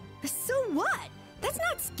spells. So what? That's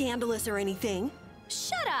not scandalous or anything.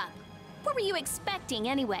 Shut up. What were you expecting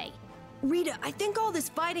anyway? Rita, I think all this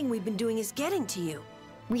fighting we've been doing is getting to you.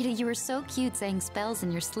 Rita, you were so cute saying spells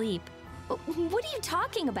in your sleep. What are you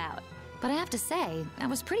talking about? But I have to say, I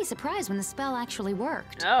was pretty surprised when the spell actually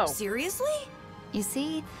worked. Oh. Seriously? You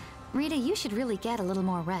see, Rita, you should really get a little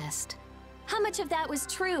more rest. How much of that was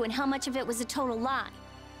true and how much of it was a total lie?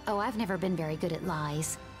 Oh, I've never been very good at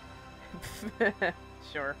lies.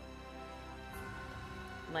 Sure.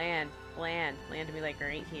 Land me like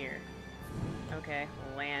right here. Okay,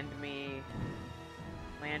 land me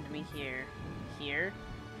here. Here?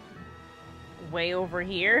 Way over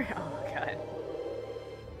here? Oh god.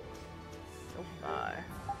 So far.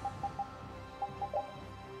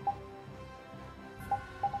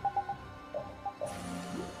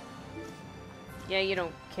 Yeah, you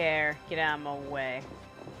don't care. Get out of my way.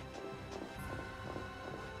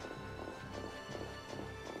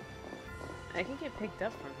 I can get picked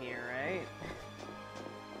up from here, right?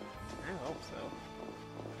 I hope so.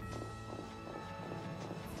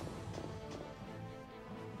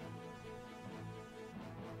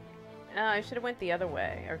 Oh, I should have went the other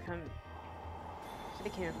way, or come... Should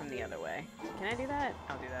have came from the other way. Can I do that?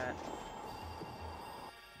 I'll do that.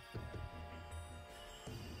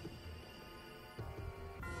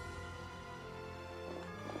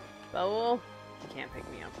 Bowl, you can't pick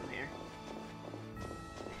me up from here.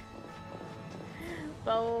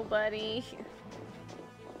 Bowl, buddy.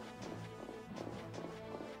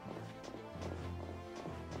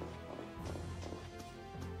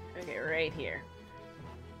 right here.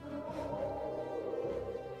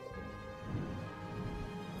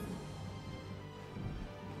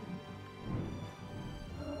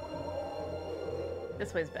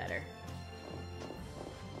 This way's better.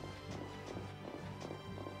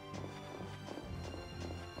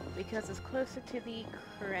 Because it's closer to the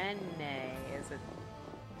Crene. Is it?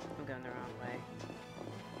 I'm going the wrong way.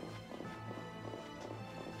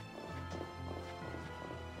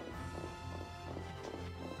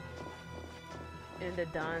 In the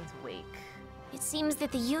Dawn's wake. It seems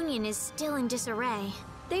that the Union is still in disarray.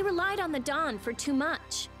 They relied on the Dawn for too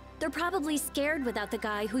much. They're probably scared without the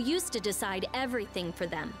guy who used to decide everything for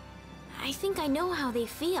them. I think I know how they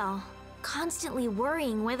feel. Constantly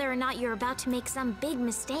worrying whether or not you're about to make some big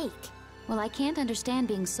mistake. Well, I can't understand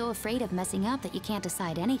being so afraid of messing up that you can't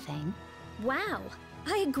decide anything. Wow,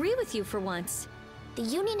 I agree with you for once. The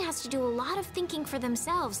Union has to do a lot of thinking for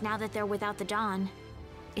themselves now that they're without the Dawn.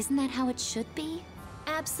 Isn't that how it should be?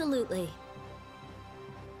 Absolutely.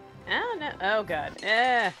 Oh no! Oh god!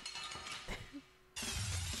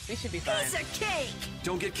 We should be fine. Piece of cake.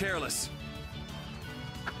 Don't get careless.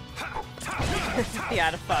 The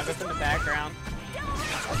out of fog up in the background.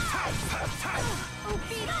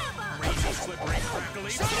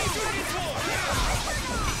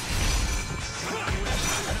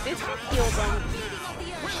 This heals them.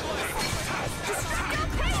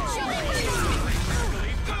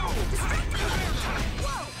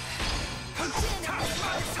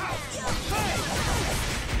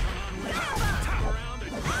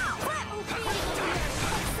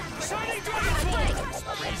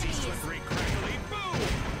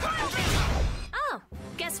 Oh,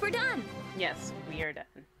 guess we're done. Yes, we are done.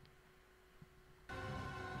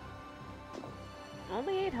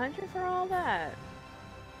 Only 800 for all that.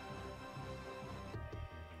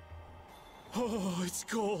 Oh, it's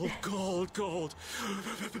gold, gold, gold.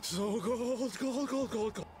 So gold, gold, gold,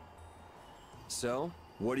 gold, gold. So,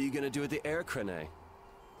 what are you gonna do with the air crane?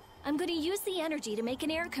 I'm going to use the energy to make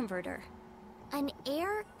an air converter. An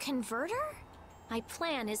air converter? My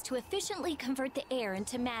plan is to efficiently convert the air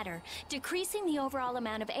into matter, decreasing the overall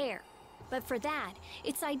amount of air. But for that,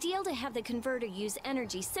 it's ideal to have the converter use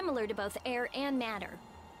energy similar to both air and matter.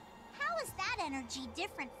 How is that energy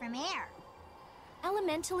different from air?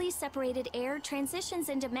 Elementally separated air transitions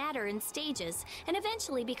into matter in stages and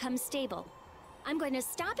eventually becomes stable. I'm going to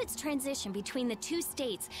stop its transition between the two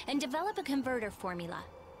states and develop a converter formula.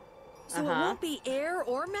 So it won't be air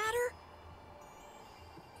or matter?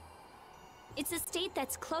 It's a state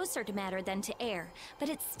that's closer to matter than to air, but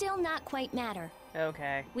it's still not quite matter.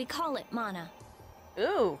 Okay. We call it mana.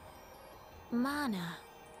 Ooh. Mana.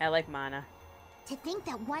 I like mana. To think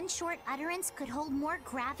that one short utterance could hold more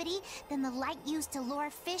gravity than the light used to lure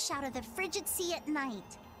fish out of the frigid sea at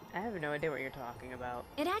night. I have no idea what you're talking about.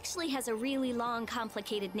 It actually has a really long,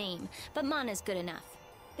 complicated name, but mana's good enough.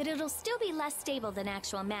 But it'll still be less stable than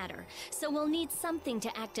actual matter, so we'll need something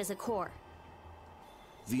to act as a core.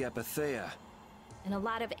 The Apatheia. And a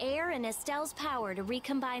lot of air and Estelle's power to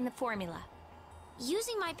recombine the formula.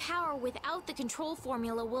 Using my power without the control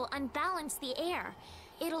formula will unbalance the air.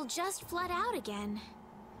 It'll just flood out again.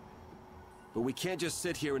 But we can't just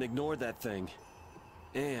sit here and ignore that thing.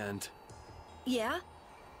 And... Yeah?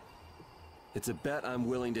 It's a bet I'm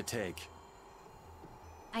willing to take.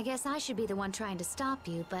 I guess I should be the one trying to stop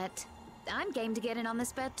you, but I'm game to get in on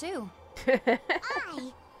this bet too.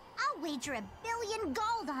 I'll wager 1 billion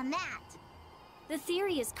gold on that. The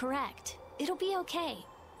theory is correct. It'll be okay.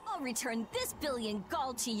 I'll return this 1 billion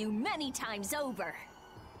gold to you many times over.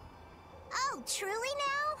 Oh, truly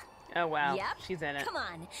now? Oh wow, Yep. She's in it. Come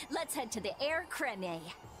on, let's head to the air crane.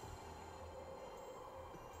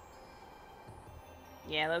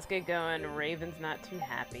 Yeah, let's get going. Raven's not too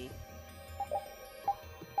happy.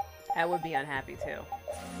 I would be unhappy too.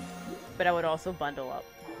 But I would also bundle up.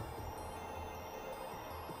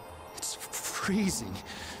 It's freezing.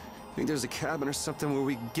 Think there's a cabin or something where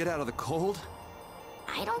we can get out of the cold?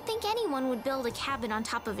 I don't think anyone would build a cabin on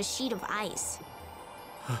top of a sheet of ice.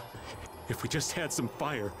 If we just had some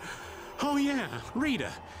fire. Oh yeah,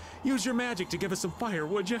 Rita. Use your magic to give us some fire,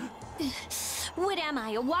 would you? What am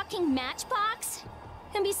I, a walking matchbox?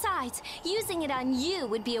 And besides, using it on you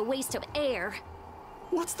would be a waste of air.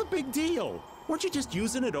 What's the big deal? Weren't you just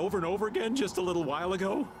using it over and over again just a little while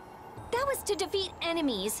ago? That was to defeat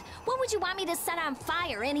enemies. What would you want me to set on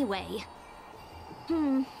fire anyway?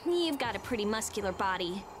 You've got a pretty muscular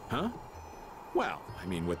body. Huh? Well, I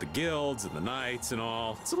mean, with the guilds and the knights and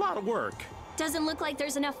all, it's a lot of work. Doesn't look like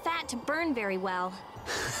there's enough fat to burn very well.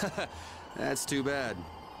 That's too bad.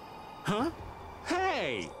 Huh?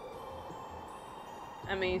 Hey!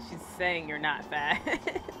 I mean, she's saying you're not fat.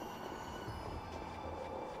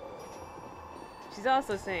 She's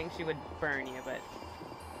also saying she would burn you, but...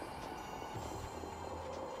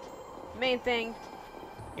 Main thing,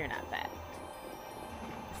 you're not that.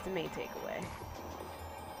 That's the main takeaway.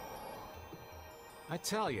 I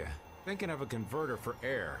tell you, thinking of a converter for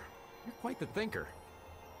air. You're quite the thinker.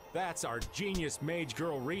 That's our genius mage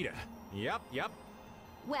girl Rita. Yep.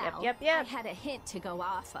 Well, yep. I had a hint to go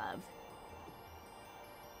off of.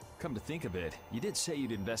 Come to think of it, you did say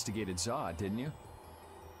you'd investigated Zod, didn't you?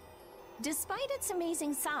 Despite its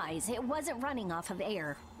amazing size, it wasn't running off of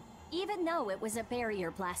air. Even though it was a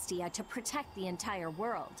barrier blastia to protect the entire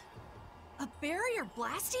world. A barrier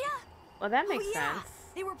blastia? Well, that makes yeah. sense.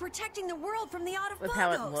 They were protecting the world from the Autophagos. With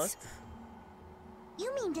how it looked.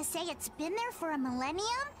 You mean to say it's been there for a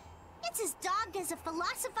millennium? It's as dogged as a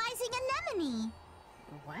philosophizing anemone.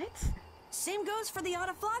 What? Same goes for the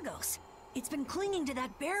Autophagos. It's been clinging to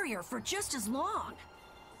that barrier for just as long.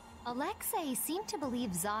 Alexei seemed to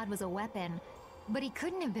believe Zod was a weapon, but he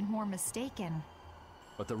couldn't have been more mistaken.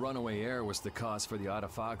 But the runaway air was the cause for the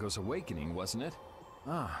Autophagos' awakening, wasn't it?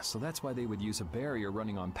 Ah, so that's why they would use a barrier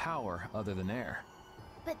running on power other than air.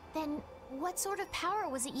 But then, what sort of power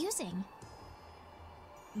was it using?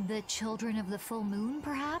 The children of the full moon,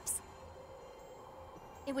 perhaps?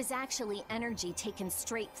 It was actually energy taken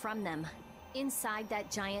straight from them. Inside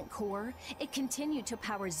that giant core, it continued to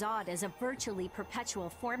power Zod as a virtually perpetual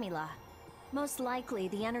formula. Most likely,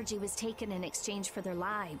 the energy was taken in exchange for their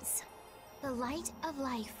lives. The light of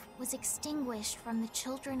life was extinguished from the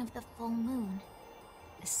children of the full moon.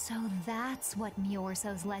 So that's what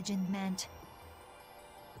Miorso's legend meant.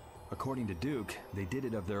 According to Duke, they did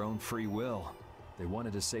it of their own free will. They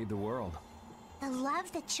wanted to save the world. The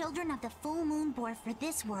love the children of the full moon bore for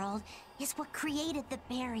this world is what created the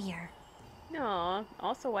barrier. No.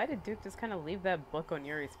 Also, why did Duke just kind of leave that book on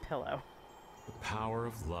Yuri's pillow? The power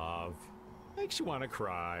of love. Makes you want to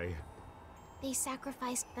cry. They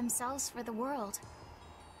sacrificed themselves for the world.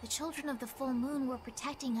 The children of the full moon were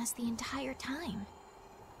protecting us the entire time.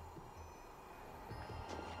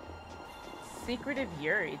 Secretive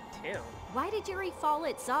Yuri, too. Why did Yuri fall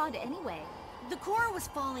at Zod anyway? The core was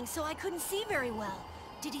falling, so I couldn't see very well.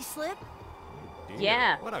 Did he slip? Dear,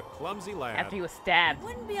 yeah. What a clumsy lad. After he was stabbed.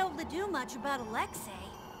 Wouldn't be able to do much about Alexei.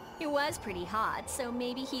 It was pretty hot, so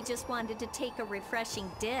maybe he just wanted to take a refreshing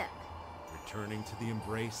dip. Returning to the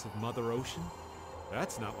embrace of Mother Ocean?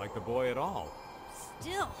 That's not like the boy at all.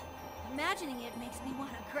 Still, imagining it makes me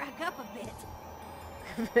want to crack up a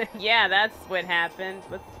bit. Yeah, that's what happened.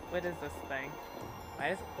 What is this thing? Why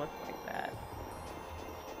does it look like that?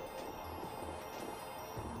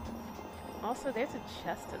 Also, there's a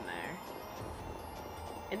chest in there.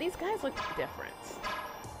 And these guys look different.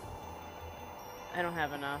 I don't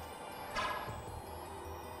have enough.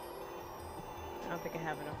 I don't think I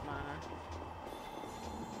have enough mana.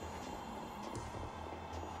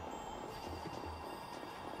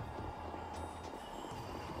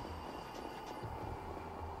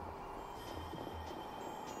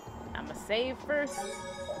 I'ma save first.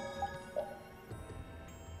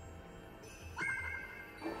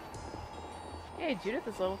 Hey, Judith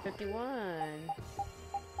is level 51.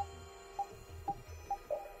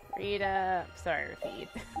 Rita. Sorry, repeat.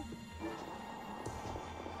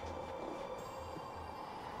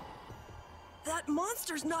 That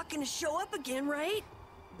monster's not gonna show up again, right?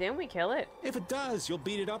 Didn't we kill it? If it does, you'll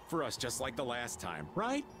beat it up for us just like the last time,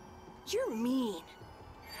 right? You're mean.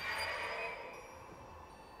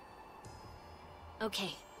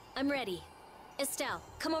 Okay, I'm ready. Estelle,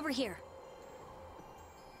 come over here.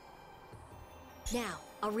 Now,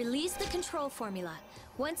 I'll release the control formula.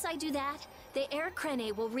 Once I do that, the air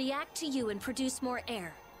crene will react to you and produce more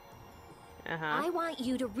air. I want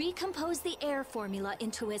you to recompose the air formula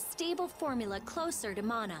into a stable formula closer to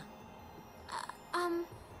mana.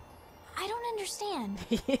 I don't understand.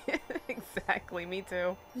 Exactly, me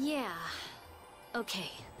too. Yeah.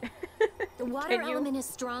 Okay. The water element is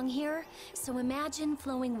strong here, so imagine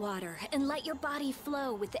flowing water and let your body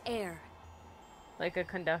flow with the air. Like a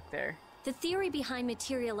conductor. The theory behind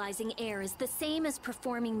materializing air is the same as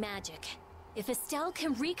performing magic. If Estelle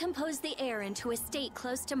can recompose the air into a state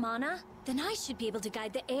close to mana, then I should be able to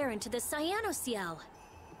guide the air into the Cyanoceal.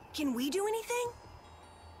 Can we do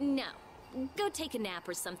anything? No. Go take a nap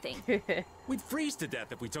or something. We'd freeze to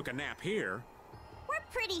death if we took a nap here. We're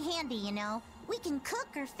pretty handy, you know. We can cook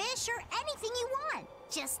or fish or anything you want.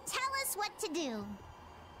 Just tell us what to do.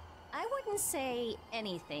 I wouldn't say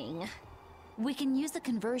anything. We can use the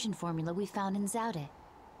conversion formula we found in Zaude.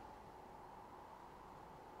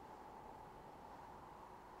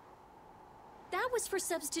 That was for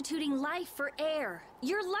substituting life for air.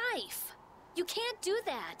 Your life! You can't do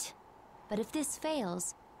that! But if this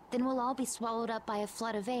fails, Then we'll all be swallowed up by a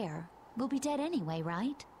flood of air. We'll be dead anyway,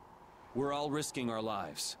 right? We're all risking our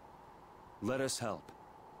lives. Let us help.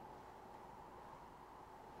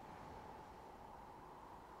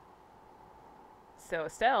 So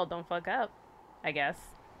Estelle, don't fuck up, I guess.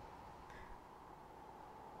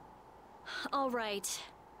 All right.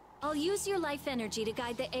 I'll use your life energy to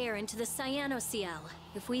guide the air into the Cyanoceal.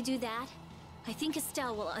 If we do that, I think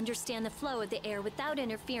Estelle will understand the flow of the air without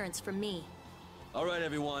interference from me. All right,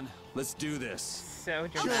 everyone. Let's do this. So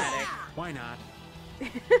dramatic. Why not?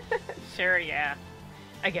 Sure, yeah.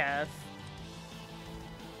 I guess.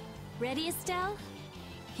 Ready, Estelle?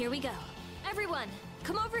 Here we go. Everyone,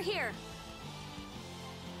 come over here.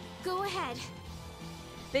 Go ahead.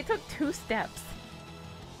 They took 2 steps.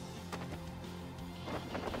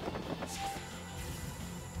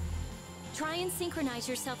 Try and synchronize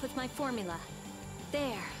yourself with my formula.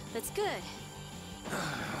 There, that's good.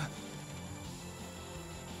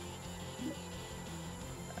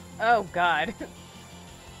 Oh god.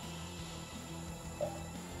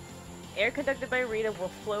 Air conducted by Rita will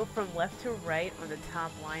flow from left to right on the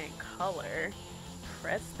top line in color.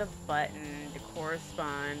 Press the button to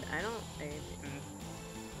correspond.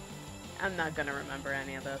 I'm not gonna remember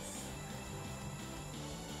any of this.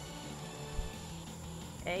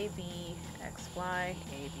 A, B, X, Y,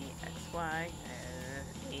 A, B, X, Y,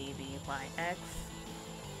 A, B, Y, X.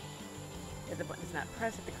 If the button is not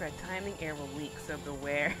pressed at the correct timing, air will leak, so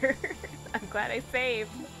beware. I'm glad I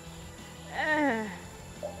saved.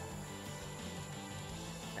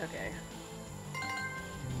 Okay.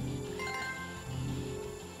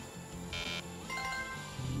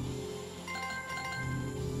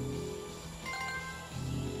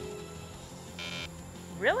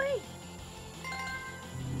 Really?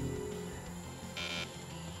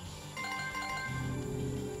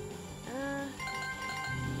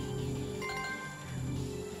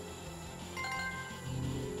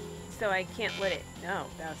 So I can't let it. No,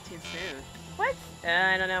 that was too soon. What?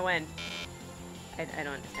 I don't know when. I don't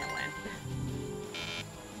understand when.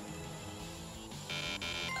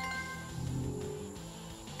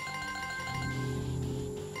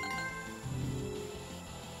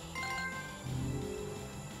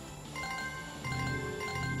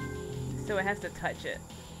 So it has to touch it.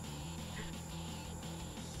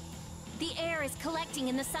 The air is collecting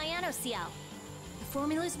in the Cyanoceal. The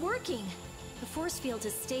formula's working. The force field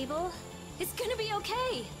is stable. It's gonna be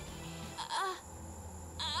okay.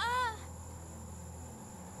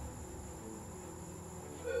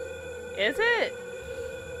 Is it?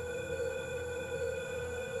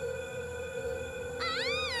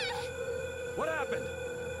 What happened?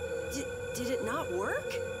 Did it not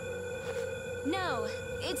work? No,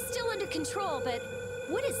 it's still under control, but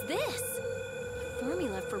what is this? A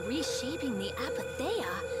formula for reshaping the Apatheia.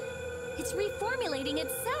 It's reformulating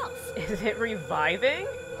itself. Is it reviving?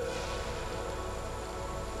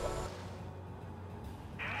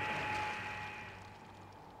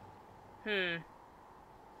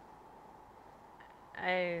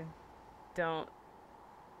 I don't,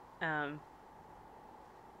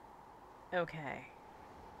 okay.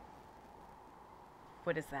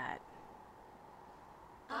 What is that?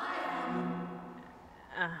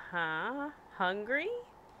 Uh-huh. Hungry?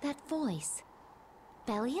 That voice.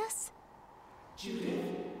 Bellius?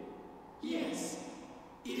 Judith? Yes,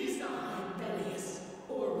 it is I, Bellius.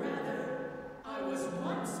 Or rather, I was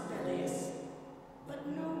once Bellius, but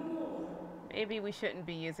no more. Maybe we shouldn't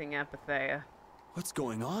be using Apatheia. What's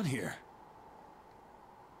going on here?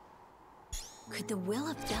 Could the will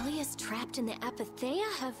of Bellius trapped in the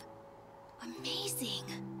Apatheia have... Amazing.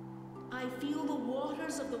 I feel the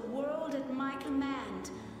waters of the world at my command.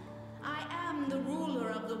 I am the ruler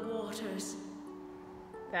of the waters.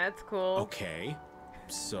 That's cool. Okay.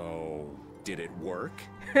 So, did it work?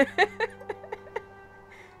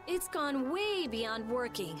 It's gone way beyond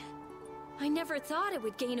working. I never thought it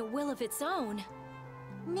would gain a will of its own.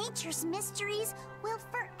 Nature's mysteries will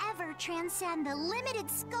forever transcend the limited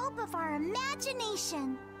scope of our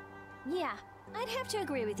imagination. Yeah, I'd have to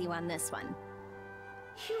agree with you on this one.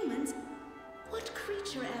 Humans? What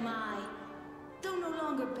creature am I? Though no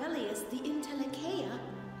longer Bellius the Intellicheia,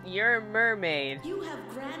 you're a mermaid. You have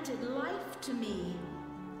granted life to me.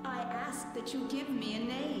 I ask that you give me a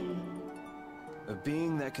name. A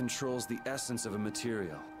being that controls the essence of a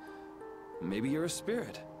material. Maybe you're a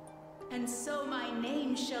spirit. And so my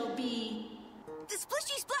name shall be... the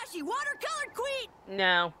Splishy Splashy Watercolored Queen!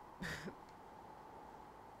 No.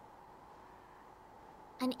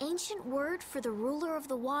 An ancient word for the ruler of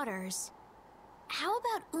the waters. How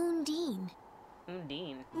about Undine?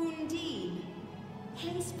 Undine. Undine.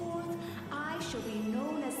 Henceforth, I shall be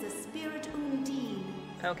known as the Spirit Undine.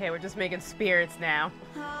 Okay, we're just making spirits now.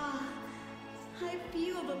 Ah, I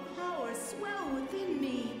feel the power swell within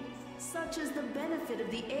me, such as the benefit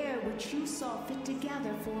of the air which you saw fit to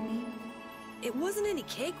gather for me. It wasn't any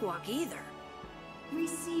cakewalk either.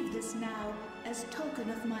 Receive this now as token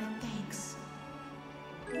of my thanks.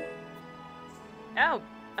 Oh,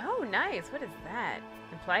 nice. What is that?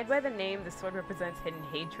 Implied by the name, the sword represents hidden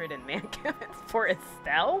hatred and mankind for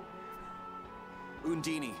Estelle?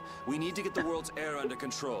 Undini, we need to get the world's air under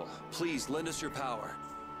control. Please, lend us your power.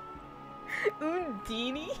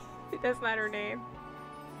 Undini? That's not her name.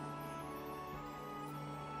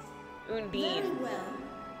 Undine. Very well.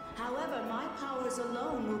 However, my powers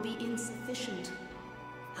alone will be insufficient.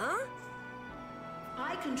 Huh?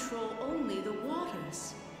 I control only the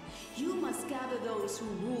waters. You must gather those who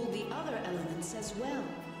rule the other elements as well.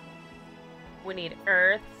 We need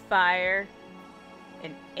earth, fire,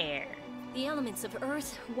 and air. The elements of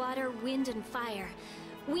earth, water, wind, and fire.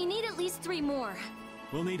 We need at least 3 more.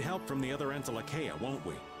 We'll need help from the other Entelekea, won't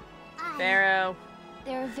we? Pharaoh.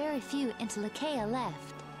 There are very few Entelekea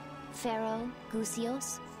left. Pharaoh,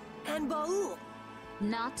 Gusios. And Baul.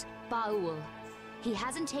 Not Baul. He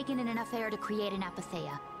hasn't taken in enough air to create an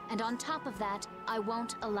Apatheia. And on top of that, I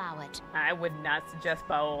won't allow it. I would not suggest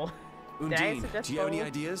Baul. Undine, do you have any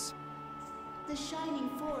ideas? The shining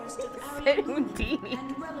forest of Said Ariel Undine.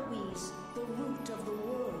 and Reloise, the root of the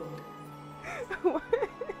world. What?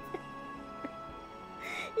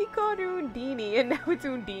 He called her Undini, and now it's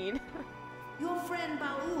Undine. Your friend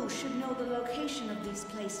Baul should know the location of these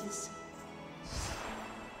places.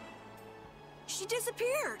 She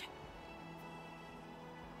disappeared.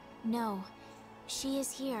 No, she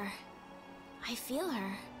is here. I feel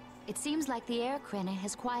her. It seems like the air Krene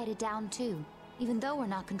has quieted down too, even though we're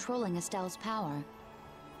not controlling Estelle's power.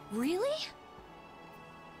 Really?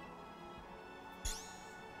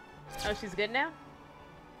 Oh, she's good now?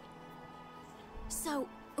 So,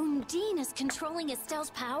 Undine is controlling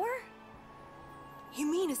Estelle's power?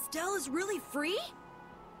 You mean Estelle is really free?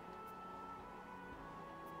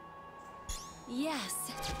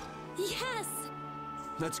 Yes. Yes!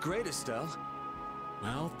 That's great, Estelle.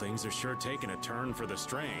 Well, things are sure taking a turn for the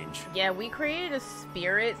strange. Yeah, we created a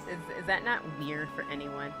spirit. Is that not weird for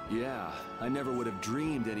anyone? Yeah, I never would have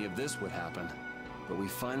dreamed any of this would happen. But we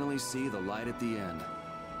finally see the light at the end.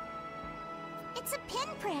 It's a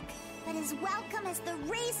pinprick, but as welcome as the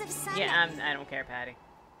rays of sun. Yeah, I don't care, Patty.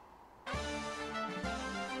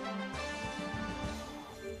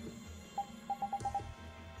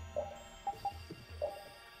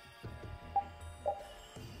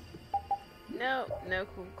 No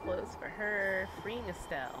cool clothes for her. Freeing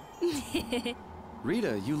Estelle.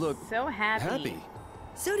 Rita, you look so happy.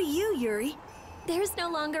 So do you, Yuri. There's no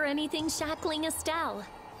longer anything shackling Estelle.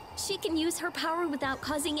 She can use her power without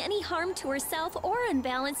causing any harm to herself or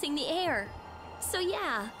unbalancing the air. So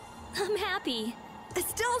yeah, I'm happy.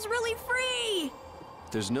 Estelle's really free!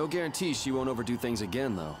 There's no guarantee she won't overdo things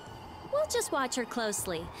again, though. We'll just watch her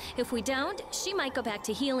closely. If we don't, she might go back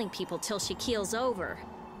to healing people till she keels over.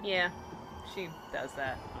 Yeah, she does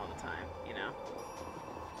that all the time, you know.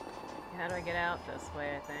 How do I get out? This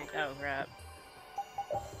way, I think. Oh, crap.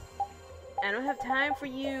 I don't have time for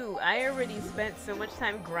you. I already spent so much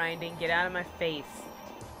time grinding. Get out of my face.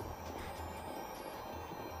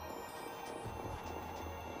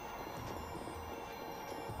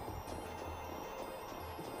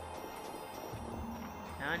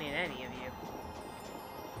 I don't need any of you.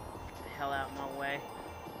 Get the hell out of my way.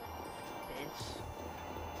 Bitch.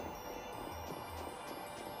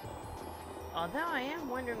 Although I am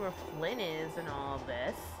wondering where Flynn is in all of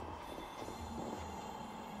this.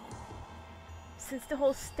 Since the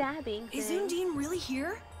whole stabbing thing. Is Undine really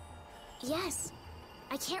here? Yes.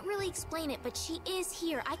 I can't really explain it, but she is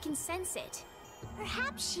here. I can sense it.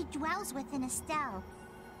 Perhaps she dwells within Estelle.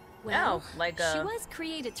 Well, like she was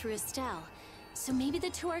created through Estelle, so maybe the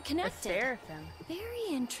two are connected. A seraphim. Very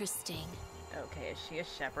interesting. Okay, is she a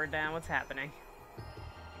shepherd now? What's happening?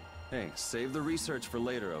 Hey, save the research for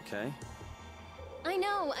later, okay? I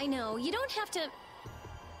know. You don't have to...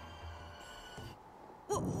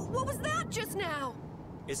 What was that just now?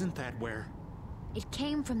 Isn't that where? It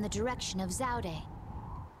came from the direction of Zaude.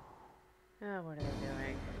 Oh, what are they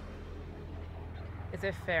doing? Is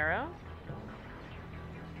it Pharaoh?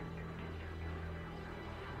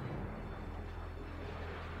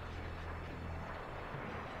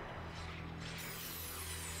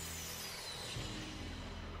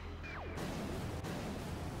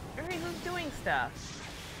 Alright, who's doing stuff?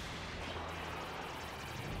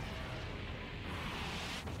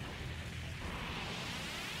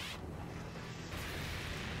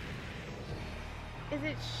 Is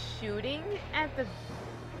it shooting at the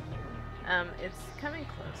It's coming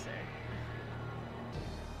closer.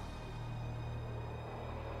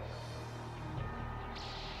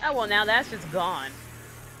 Oh, well, now that's just gone.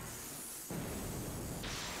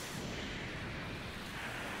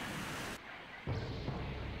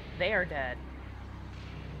 They are dead.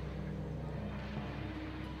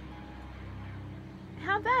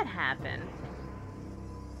 How'd that happen?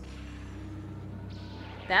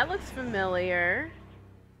 That looks familiar.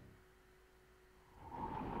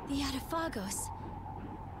 The Adafagos.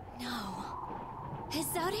 No. Has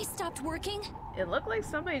Zaude stopped working? It looked like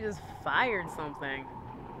somebody just fired something.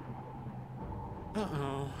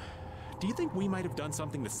 Uh-oh. Do you think we might have done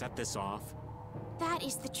something to set this off? That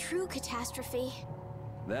is the true catastrophe.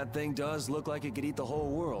 That thing does look like it could eat the whole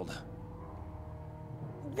world.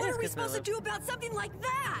 What are we supposed to do about something like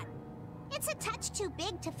that? It's a touch too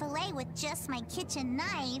big to fillet with just my kitchen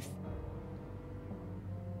knife.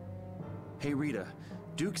 Hey Rita,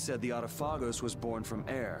 Duke said the Autophagos was born from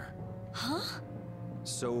air. Huh?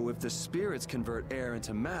 So if the spirits convert air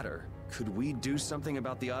into matter, could we do something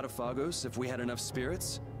about the Autophagos if we had enough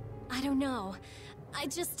spirits? I don't know. I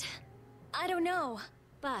don't know.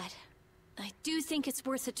 But I do think it's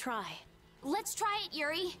worth a try. Let's try it,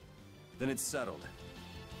 Yuri. Then it's settled.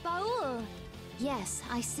 Baul! Yes,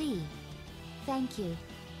 I see. Thank you.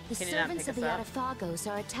 The servants of the Autophagos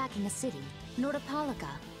are attacking a city, Nordopolica.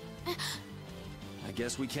 I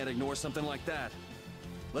guess we can't ignore something like that.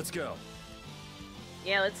 Let's go.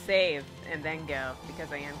 Yeah, let's save and then go,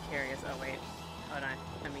 because I am curious. Oh, wait. Hold on.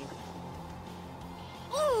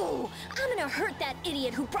 Ooh! I'm gonna hurt that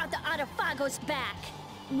idiot who brought the Autophagos back!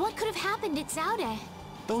 What could have happened at Zaude?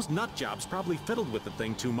 Those nut jobs probably fiddled with the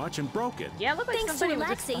thing too much and broke it. Yeah, look like Thanks somebody to was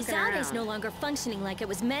just Alexei, fucking Zaude's around. no longer functioning like it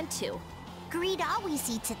was meant to. Greed always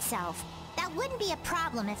eats itself. That wouldn't be a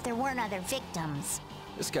problem if there weren't other victims.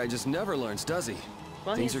 This guy just never learns, does he?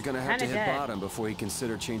 Well, Things he's are gonna have to kinda hit dead. bottom before he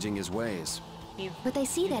consider changing his ways. But they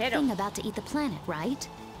see that thing about to eat the planet, right?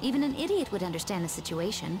 Even an idiot would understand the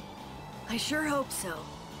situation. I sure hope so.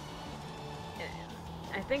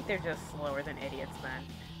 I think they're just slower than idiots then.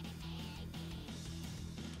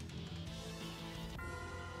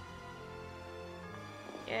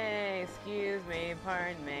 Yay, excuse me,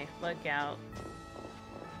 pardon me. Look out.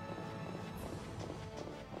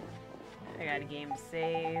 I got a game to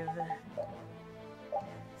save.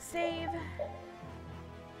 Save.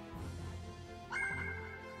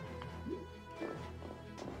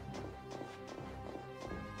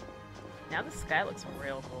 Now the sky looks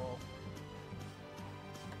real cool.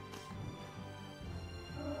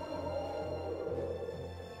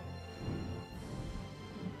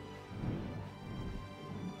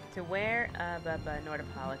 To where?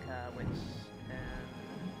 Nordopolica, which,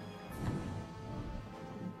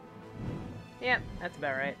 yep, that's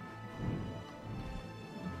about right.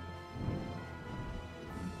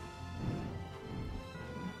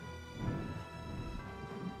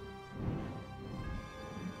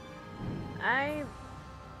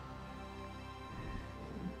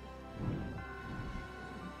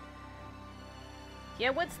 Yeah,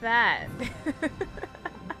 what's that?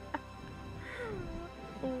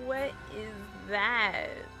 What is that?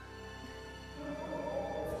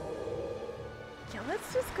 Yeah,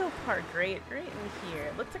 let's just go park right in here.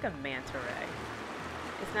 It looks like a manta ray.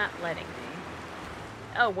 It's not letting me.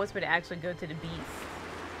 Oh, once would actually go to the beast.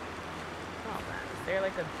 Oh man, is there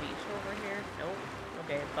like a beach over here? Nope.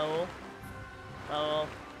 Okay, bowl. Bowl.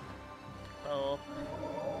 Bowl.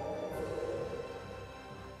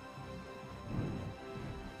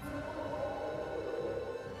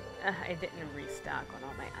 I didn't restock on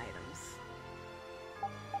all my items.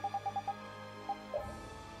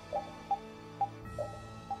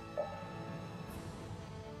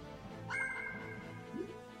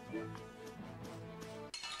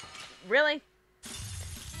 Really?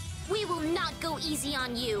 We will not go easy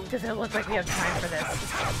on you. Does it look like we have time for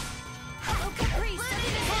this?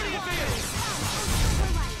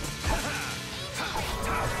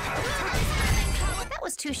 That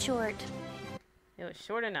was too short. It was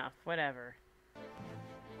short enough, whatever.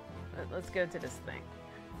 Let's go to this thing.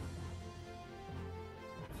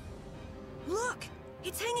 Look!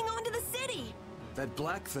 It's hanging on to the city! That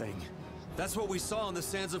black thing. That's what we saw on the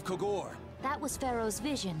sands of Kogor. That was Pharaoh's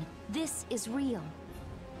vision. This is real.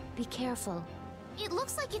 Be careful. It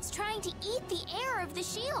looks like it's trying to eat the air of the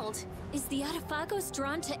shield. Is the Autophagos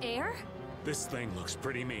drawn to air? This thing looks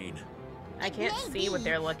pretty mean. I can't see what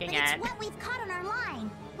they're looking but at. It's what we've caught on our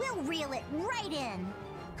line. We'll reel it right in.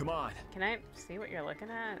 Come on. Can I see what you're looking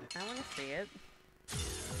at? I want to see it.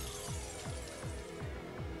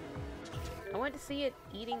 I want to see it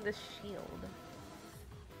eating the shield.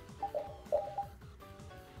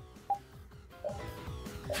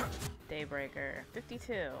 Daybreaker.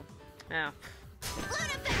 52. Oh.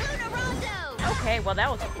 Okay, well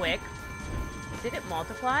that was quick. Did it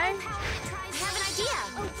multiply? I have an idea.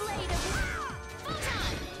 Oh, blade of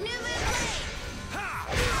photon. New moon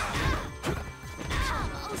blade.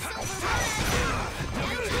 Come, oh silver blade.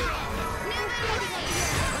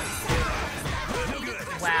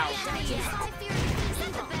 Wow.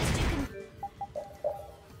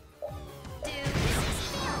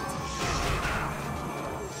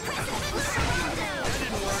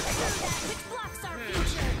 Which blocks our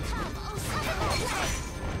future? Come, oh silver blade.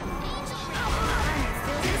 Angel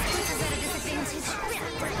this puts us at a disadvantage.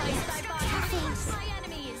 My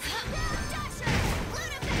enemies. Dasher!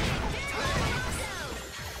 Lunafang!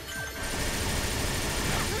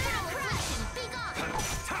 Be gone!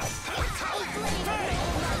 Overpower even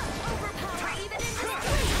in this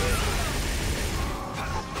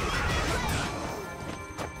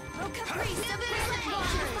oh, caprice of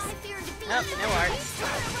Oh, no art.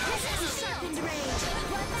 Sharpened rage.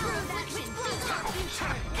 Through that which blocks our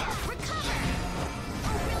future. Recover!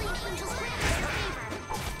 Oh, brilliant angels grant us favor.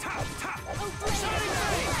 Oh, blade of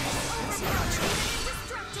overpower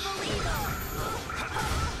indestructible evil.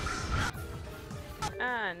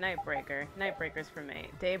 Ah, Nightbreaker. Nightbreaker's for me.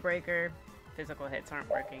 Daybreaker, physical hits aren't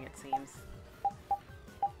working, it seems.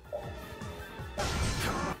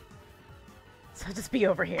 So just be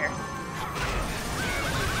over here.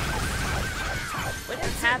 What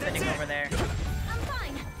is happening over there? I'm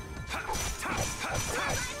fine.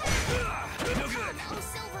 No good. Oh,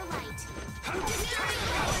 silver light.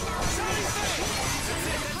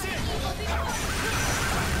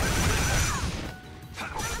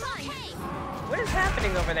 What is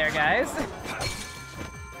happening over there, guys?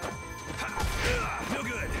 No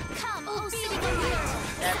good. Come, oh, silver light.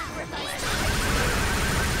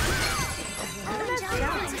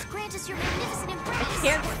 That's grant us your magnificent embrace.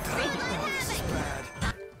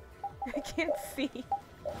 I can't see.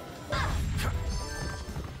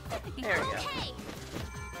 I can't see. There we go.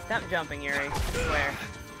 Stop jumping, Yuri. I swear.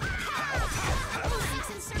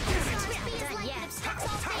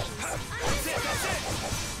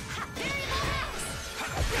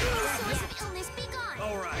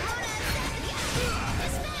 Alright.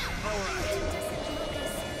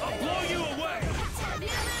 I'll blow you away!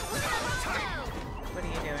 What are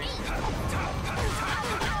you doing?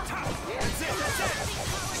 That's it!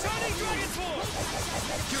 Shining Dragon Force!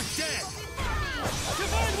 You're dead!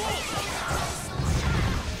 Divine Wolf!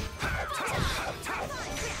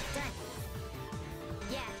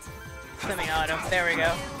 Semi-auto. There we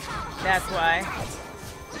go. That's why.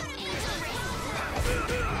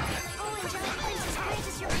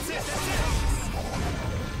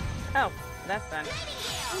 Oh, that's done.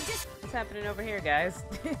 What's happening over here, guys?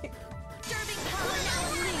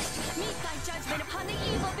 Meet thy judgment upon the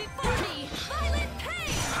evil before me! Violent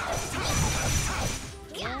pain!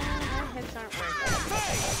 Yeah, my hits aren't working.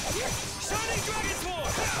 Shining Dragon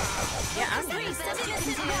Force! Yeah, I'm doing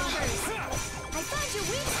I found your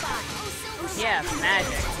weak spot! Yeah,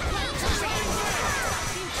 magic.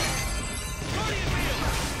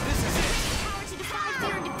 This is it! Power to defy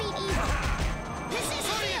fear and defeat evil! This is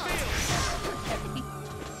healed!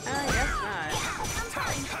 I guess not. I'm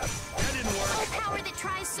fine. That didn't work. Oh, power that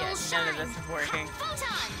tries soul shine! None of this is working.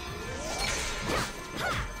 Photon!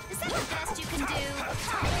 Is that the best you can do?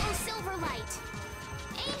 Oh, silver light!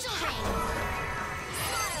 Angel ring!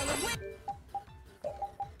 Smile of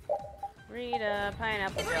Rita,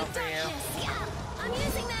 pineapple gel for you. I'm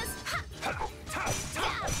using this!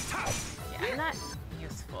 Yeah, I'm not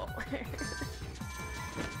useful. I'm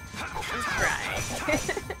trying.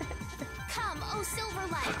 Come, oh silver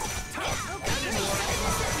light!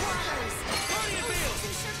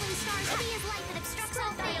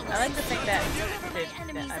 I like to think that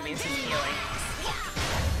means he's healing.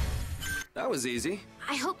 That was easy.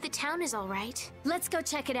 I hope the town is alright. Let's go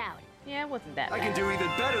check it out. Yeah, it wasn't that I bad. can do even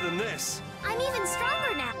better than this. I'm even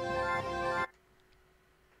stronger now.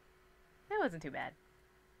 That wasn't too bad.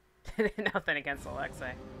 Nothing against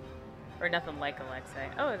Alexei. Or nothing like Alexei.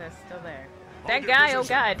 Oh, they're still there. That guy, oh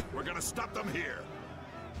god. We're gonna stop them here.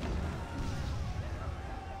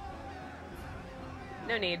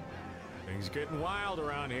 No need. Things getting wild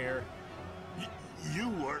around here. You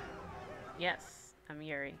were... Yes, I'm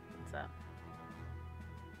Yuri. What's up?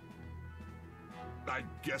 I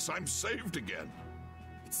guess I'm saved again.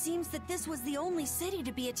 It seems that this was the only city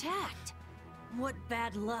to be attacked. What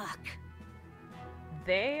bad luck.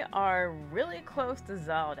 They are really close to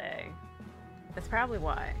Zalde. That's probably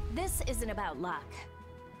why. This isn't about luck.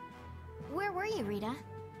 Where were you, Rita?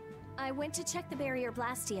 I went to check the barrier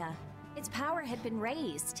Blastia. Its power had been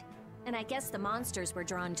raised. And I guess the monsters were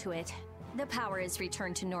drawn to it. The power is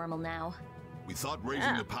returned to normal now. We thought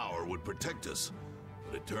raising the power would protect us,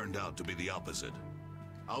 but it turned out to be the opposite.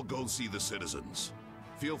 I'll go see the citizens.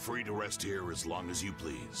 Feel free to rest here as long as you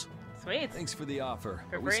please. Sweet. Thanks for the offer,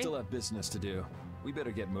 but we still have business to do. We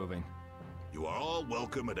better get moving. You are all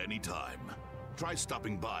welcome at any time. Try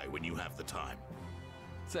stopping by when you have the time.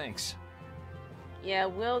 Thanks. Yeah,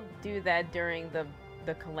 we'll do that during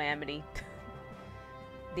the calamity.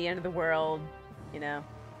 The end of the world, you know.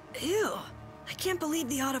 Ew. I can't believe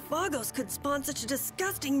the Autophagos could spawn such a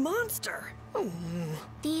disgusting monster.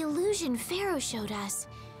 The illusion Pharaoh showed us.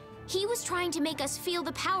 He was trying to make us feel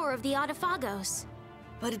the power of the Autophagos.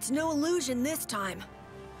 But it's no illusion this time.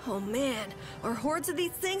 Oh man, are hordes of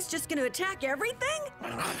these things just gonna attack everything?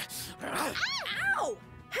 Ow!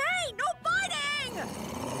 Hey, no biting!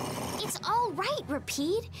 It's all right,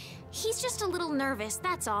 Rapide. He's just a little nervous,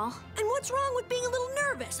 that's all. And what's wrong with being a little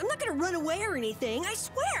nervous? I'm not gonna run away or anything, I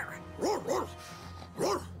swear!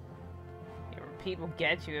 Yeah, Rapide will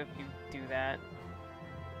get you if you do that.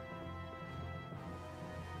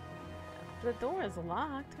 The door is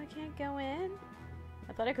locked. I can't go in.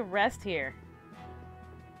 I thought I could rest here.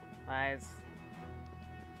 Lies.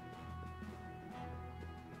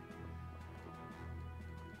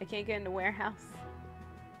 I can't get in the warehouse.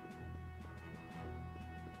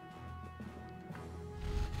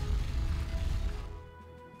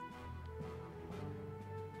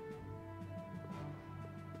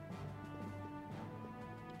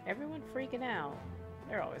 Everyone freaking out.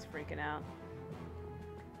 They're always freaking out.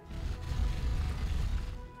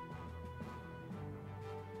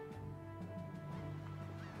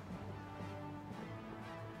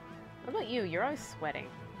 What about you? You're always sweating.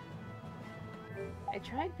 I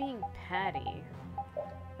tried being Patty.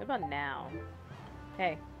 What about now?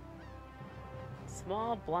 Hey.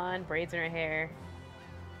 Small blonde braids in her hair.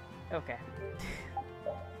 Okay.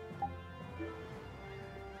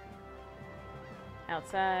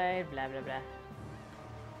 Outside, blah blah blah.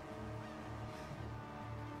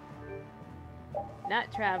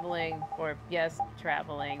 Not traveling, or yes,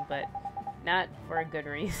 traveling, but not for a good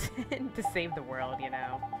reason. To save the world, you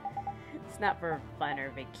know. It's not for fun or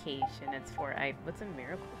vacation, it's for, what's a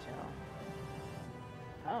miracle gel?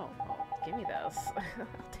 Oh, well, give me those. I'll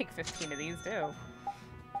take 15 of these too.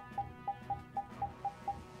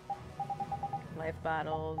 Life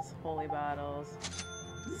bottles, holy bottles.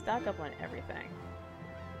 Stock up on everything.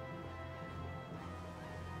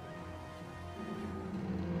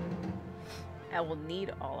 I will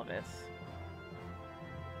need all of this.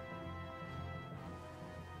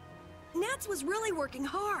 Nats was really working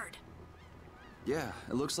hard. Yeah,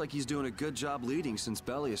 it looks like he's doing a good job leading since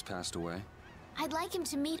Belly has passed away. I'd like him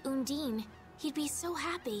to meet Undine. He'd be so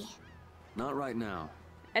happy. Not right now.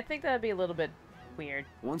 I think that'd be a little bit weird.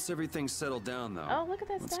 Once everything's settled down, though. Oh, look at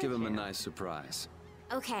that Let's give him a nice surprise.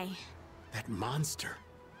 Okay. That monster.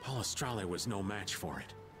 Palestrale was no match for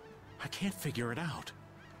it. I can't figure it out.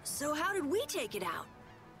 So how did we take it out?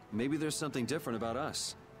 Maybe there's something different about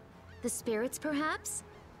us. The spirits, perhaps?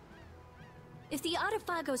 If the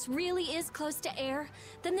Autophagos really is close to air,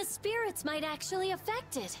 then the spirits might actually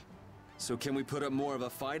affect it. So can we put up more of a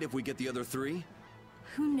fight if we get the other three?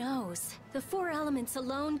 Who knows? The 4 elements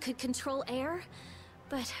alone could control air,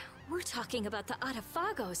 but we're talking about the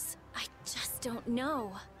Autophagos. I just don't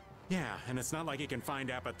know. Yeah, and it's not like you can find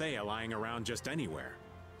Apathea lying around just anywhere.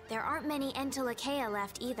 There aren't many Entelekea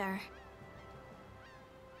left either.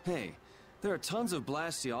 Hey, there are tons of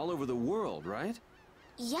Blastia all over the world, right?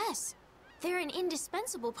 Yes. They're an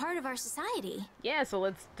indispensable part of our society. Yeah, so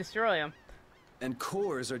let's destroy them. And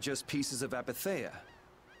cores are just pieces of Apathea.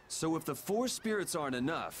 So if the 4 spirits aren't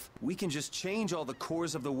enough, we can just change all the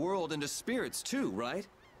cores of the world into spirits too, right?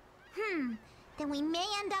 Then we may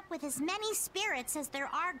end up with as many spirits as there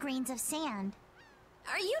are grains of sand.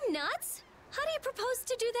 Are you nuts? How do you propose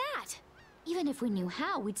to do that? Even if we knew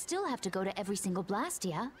how, we'd still have to go to every single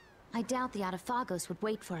Blastia. I doubt the Autophagos would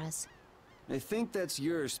wait for us. I think that's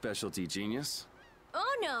your specialty, genius.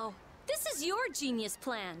 Oh no! This is your genius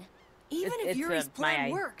plan. Even if Yuri's plan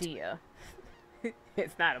my worked, idea.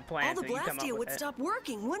 It's not a plan. all the so you come up Blastia with would it. stop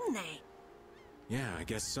working, wouldn't they? Yeah, I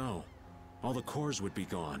guess so. All the cores would be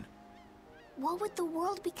gone. What would the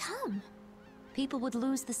world become? People would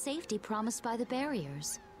lose the safety promised by the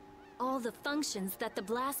barriers. All the functions that the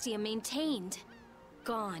Blastia maintained.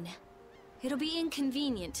 Gone. It'll be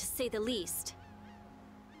inconvenient, to say the least.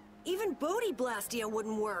 Even Bodhi Blastia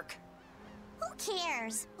wouldn't work. Who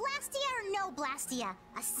cares? Blastia or no Blastia,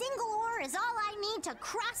 a single ore is all I need to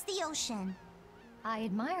cross the ocean. I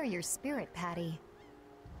admire your spirit, Patty.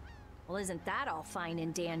 Well, isn't that all fine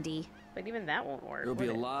and dandy? But even that won't work. There'll be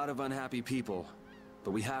a lot of unhappy people,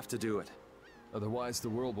 but we have to do it. Otherwise, the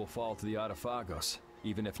world will fall to the Autophagos,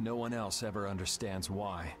 even if no one else ever understands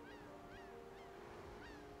why.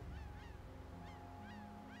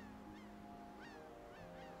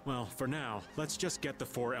 Well, for now, let's just get the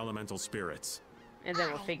 4 elemental spirits. And then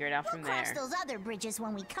we'll figure it out from there. We'll cross those other bridges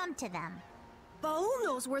when we come to them. Baul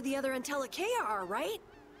knows where the other Entelekea are, right?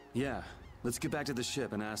 Yeah, let's get back to the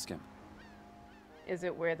ship and ask him. Is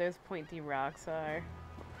it where those pointy rocks are?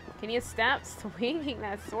 Can you stop swinging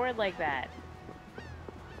that sword like that?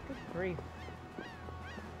 Good grief.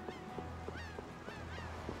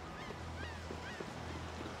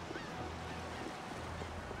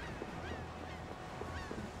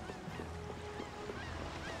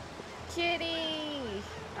 Kitty!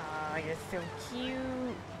 Oh, you're so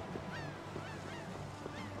cute.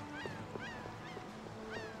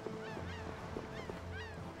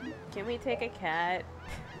 Can we take a cat?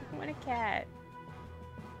 I want a cat.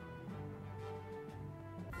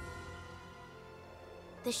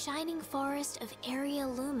 The shining forest of Area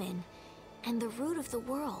Lumen and the root of the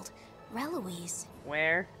world, Reloise.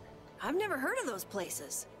 Where? I've never heard of those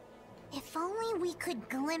places. If only we could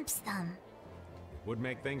glimpse them. Would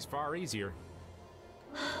make things far easier.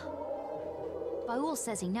 Baul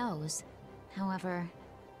says he knows. However,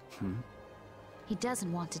 he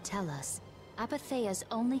doesn't want to tell us. Apathea's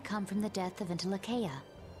only come from the death of Entelekea.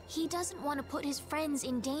 He doesn't want to put his friends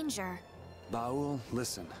in danger. Baul,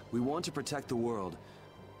 listen. We want to protect the world,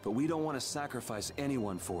 but we don't want to sacrifice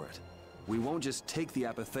anyone for it. We won't just take the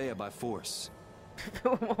Apathea by force.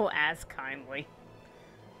 We'll ask kindly.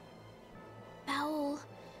 Baul,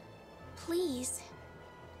 please.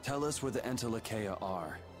 Tell us where the Entelekea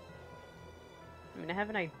are. I mean, I have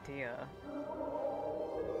an idea.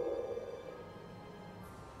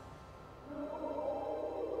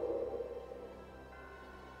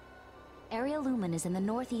 Area Lumen is in the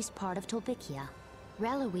northeast part of Tolbikia.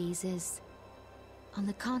 Reloise is on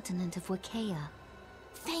the continent of Wakea.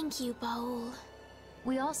 Thank you, Baul.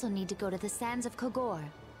 We also need to go to the sands of Kogor,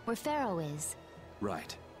 where Pharaoh is.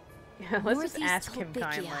 Right. Yeah, let's just ask him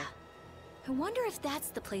kindly. I wonder if that's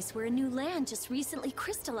the place where a new land just recently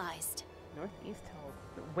crystallized. Northeast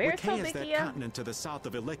Where's Wakea is that continent to the south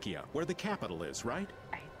of Ilikia, where the capital is, right?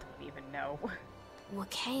 I don't even know.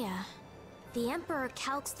 Wakea. The Emperor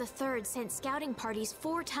Calx III sent scouting parties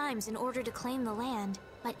 4 times in order to claim the land,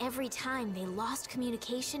 but every time they lost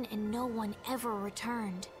communication and no one ever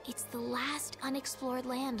returned. It's the last unexplored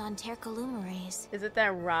land on Tercalumeres. Is it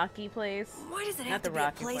that rocky place? Why does it have to be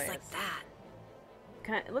a place like that?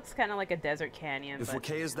 It looks kind of like a desert canyon. If but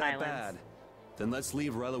Wakea is that islands. bad, then let's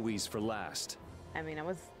leave Reloise for last. I mean, I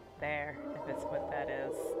was there, if it's what that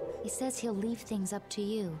is. He says he'll leave things up to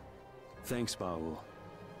you. Thanks, Baul.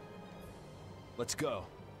 Let's go.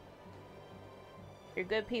 You're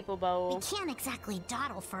good people, Baul. We can't exactly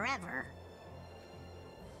dawdle forever.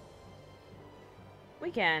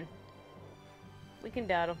 We can. We can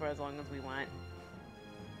dawdle for as long as we want.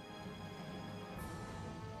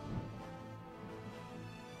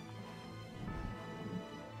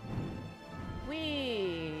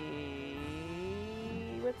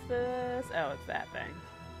 What's this? Oh, it's that thing.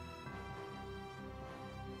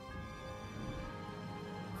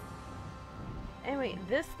 Anyway,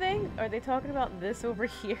 this thing? Are they talking about this over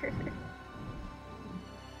here?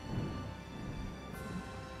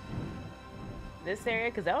 This area?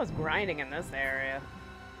 Because I was grinding in this area.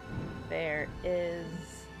 There is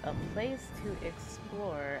a place to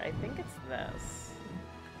explore. I think it's this.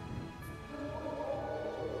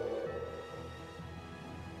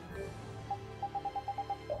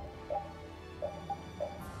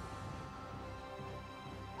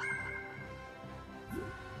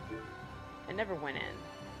 I never went in.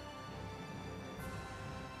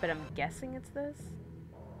 But I'm guessing it's this?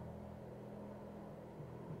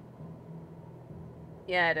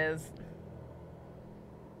 Yeah, it is.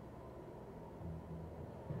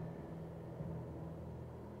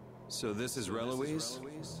 So this is Reloise?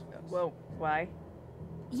 Whoa, why?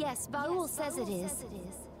 Yes, Baul says it is.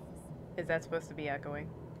 Is that supposed to be echoing?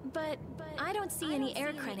 But I don't see any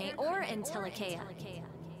air crane or Entelekea.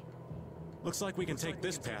 Looks like we can take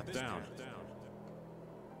this path down.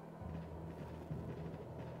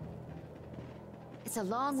 It's a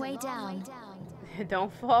long way down.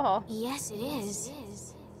 Don't fall. Yes, it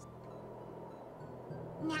is.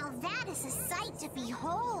 Now that is a sight to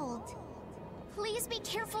behold. Please be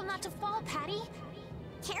careful not to fall, Patty.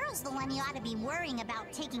 Carol's the one you ought to be worrying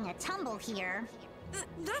about taking a tumble here.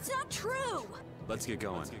 That's not true! Let's get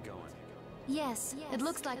going. Yes, it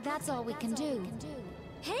looks like that's all we can do.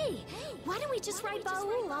 Hey, why don't we just ride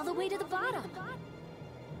Baul all the way to the bottom?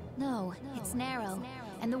 No, it's narrow,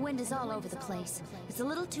 and the wind is all over the place. It's a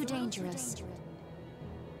little too dangerous.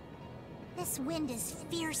 This wind is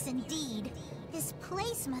fierce indeed. This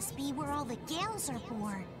place must be where all the gales are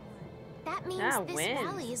born. That means this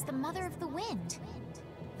valley is the mother of the wind.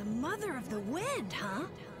 The mother of the wind, huh?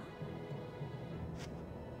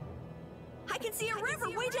 I can see a river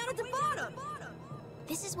way down at the bottom!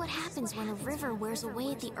 This is what happens when a river wears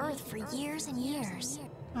away at the earth for years and years.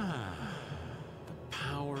 Ah, the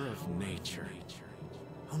power of nature.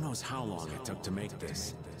 Who knows how long it took to make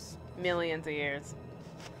this? Millions of years.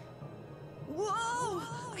 Whoa!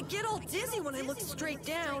 I get all dizzy when I look straight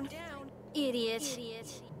down.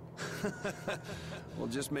 Idiot. Well,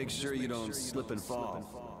 just make sure you don't slip and fall.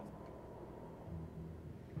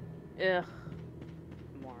 Ugh.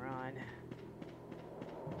 Moron.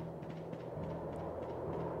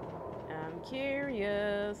 I'm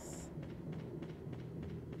curious.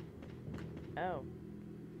 Oh.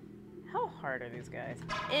 How hard are these guys?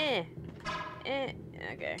 Okay.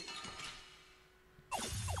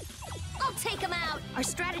 I'll take him out! Our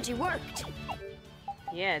strategy worked!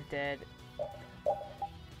 Yeah, it did.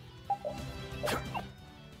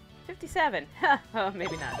 57. Oh,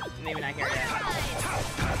 maybe not. Maybe not here yet.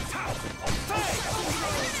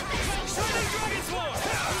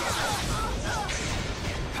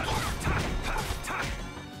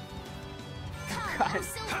 God.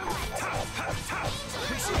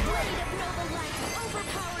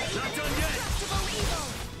 Not done yet!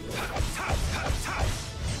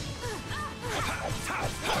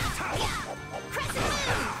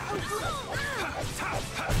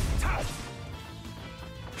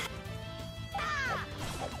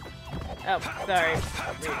 Oh, sorry.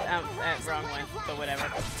 Wrong one, but whatever.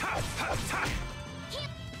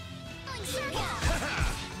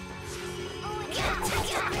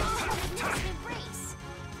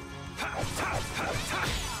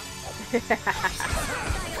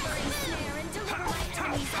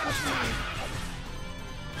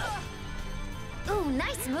 Ooh,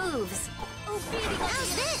 nice moves.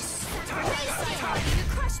 How's this?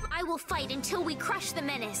 I will fight until we crush the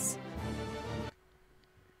menace.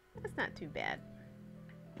 That's not too bad.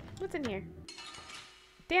 What's in here?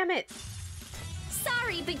 Damn it!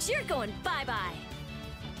 Sorry, but you're going bye-bye.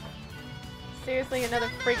 Seriously, another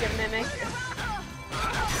freaking mimic?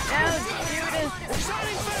 Oh, Judas!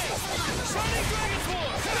 Shining face! Shining dragon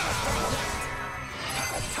force!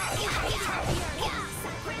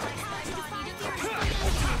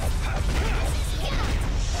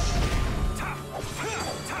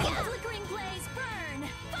 Flickering blaze, burn!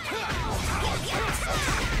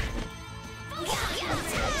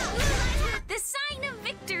 The sign of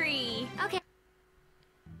victory! Okay.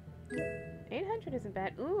 800 isn't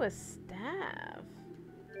bad. Ooh, a staff.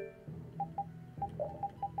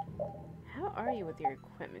 How are you with your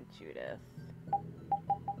equipment, Judith?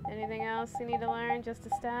 Anything else you need to learn? Just a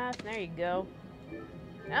staff? There you go.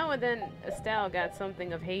 Oh, and then Estelle got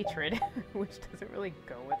something of hatred, which doesn't really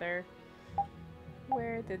go with her.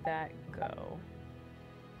 Where did that go?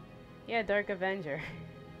 Yeah, Dark Avenger.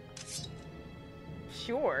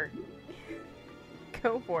 Sure.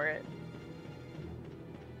 Go for it.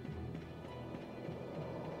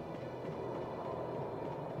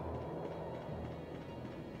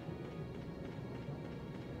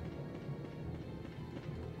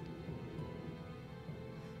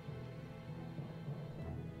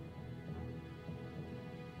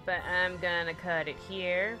 But I'm gonna cut it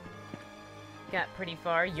here. Got pretty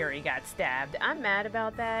far. Yuri got stabbed. I'm mad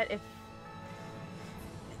about that.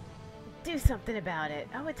 Do something about it.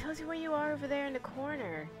 Oh, it tells you where you are over there in the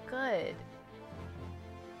corner. Good.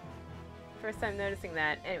 First time noticing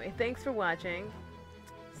that. Anyway, thanks for watching.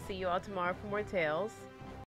 See you all tomorrow for more tales.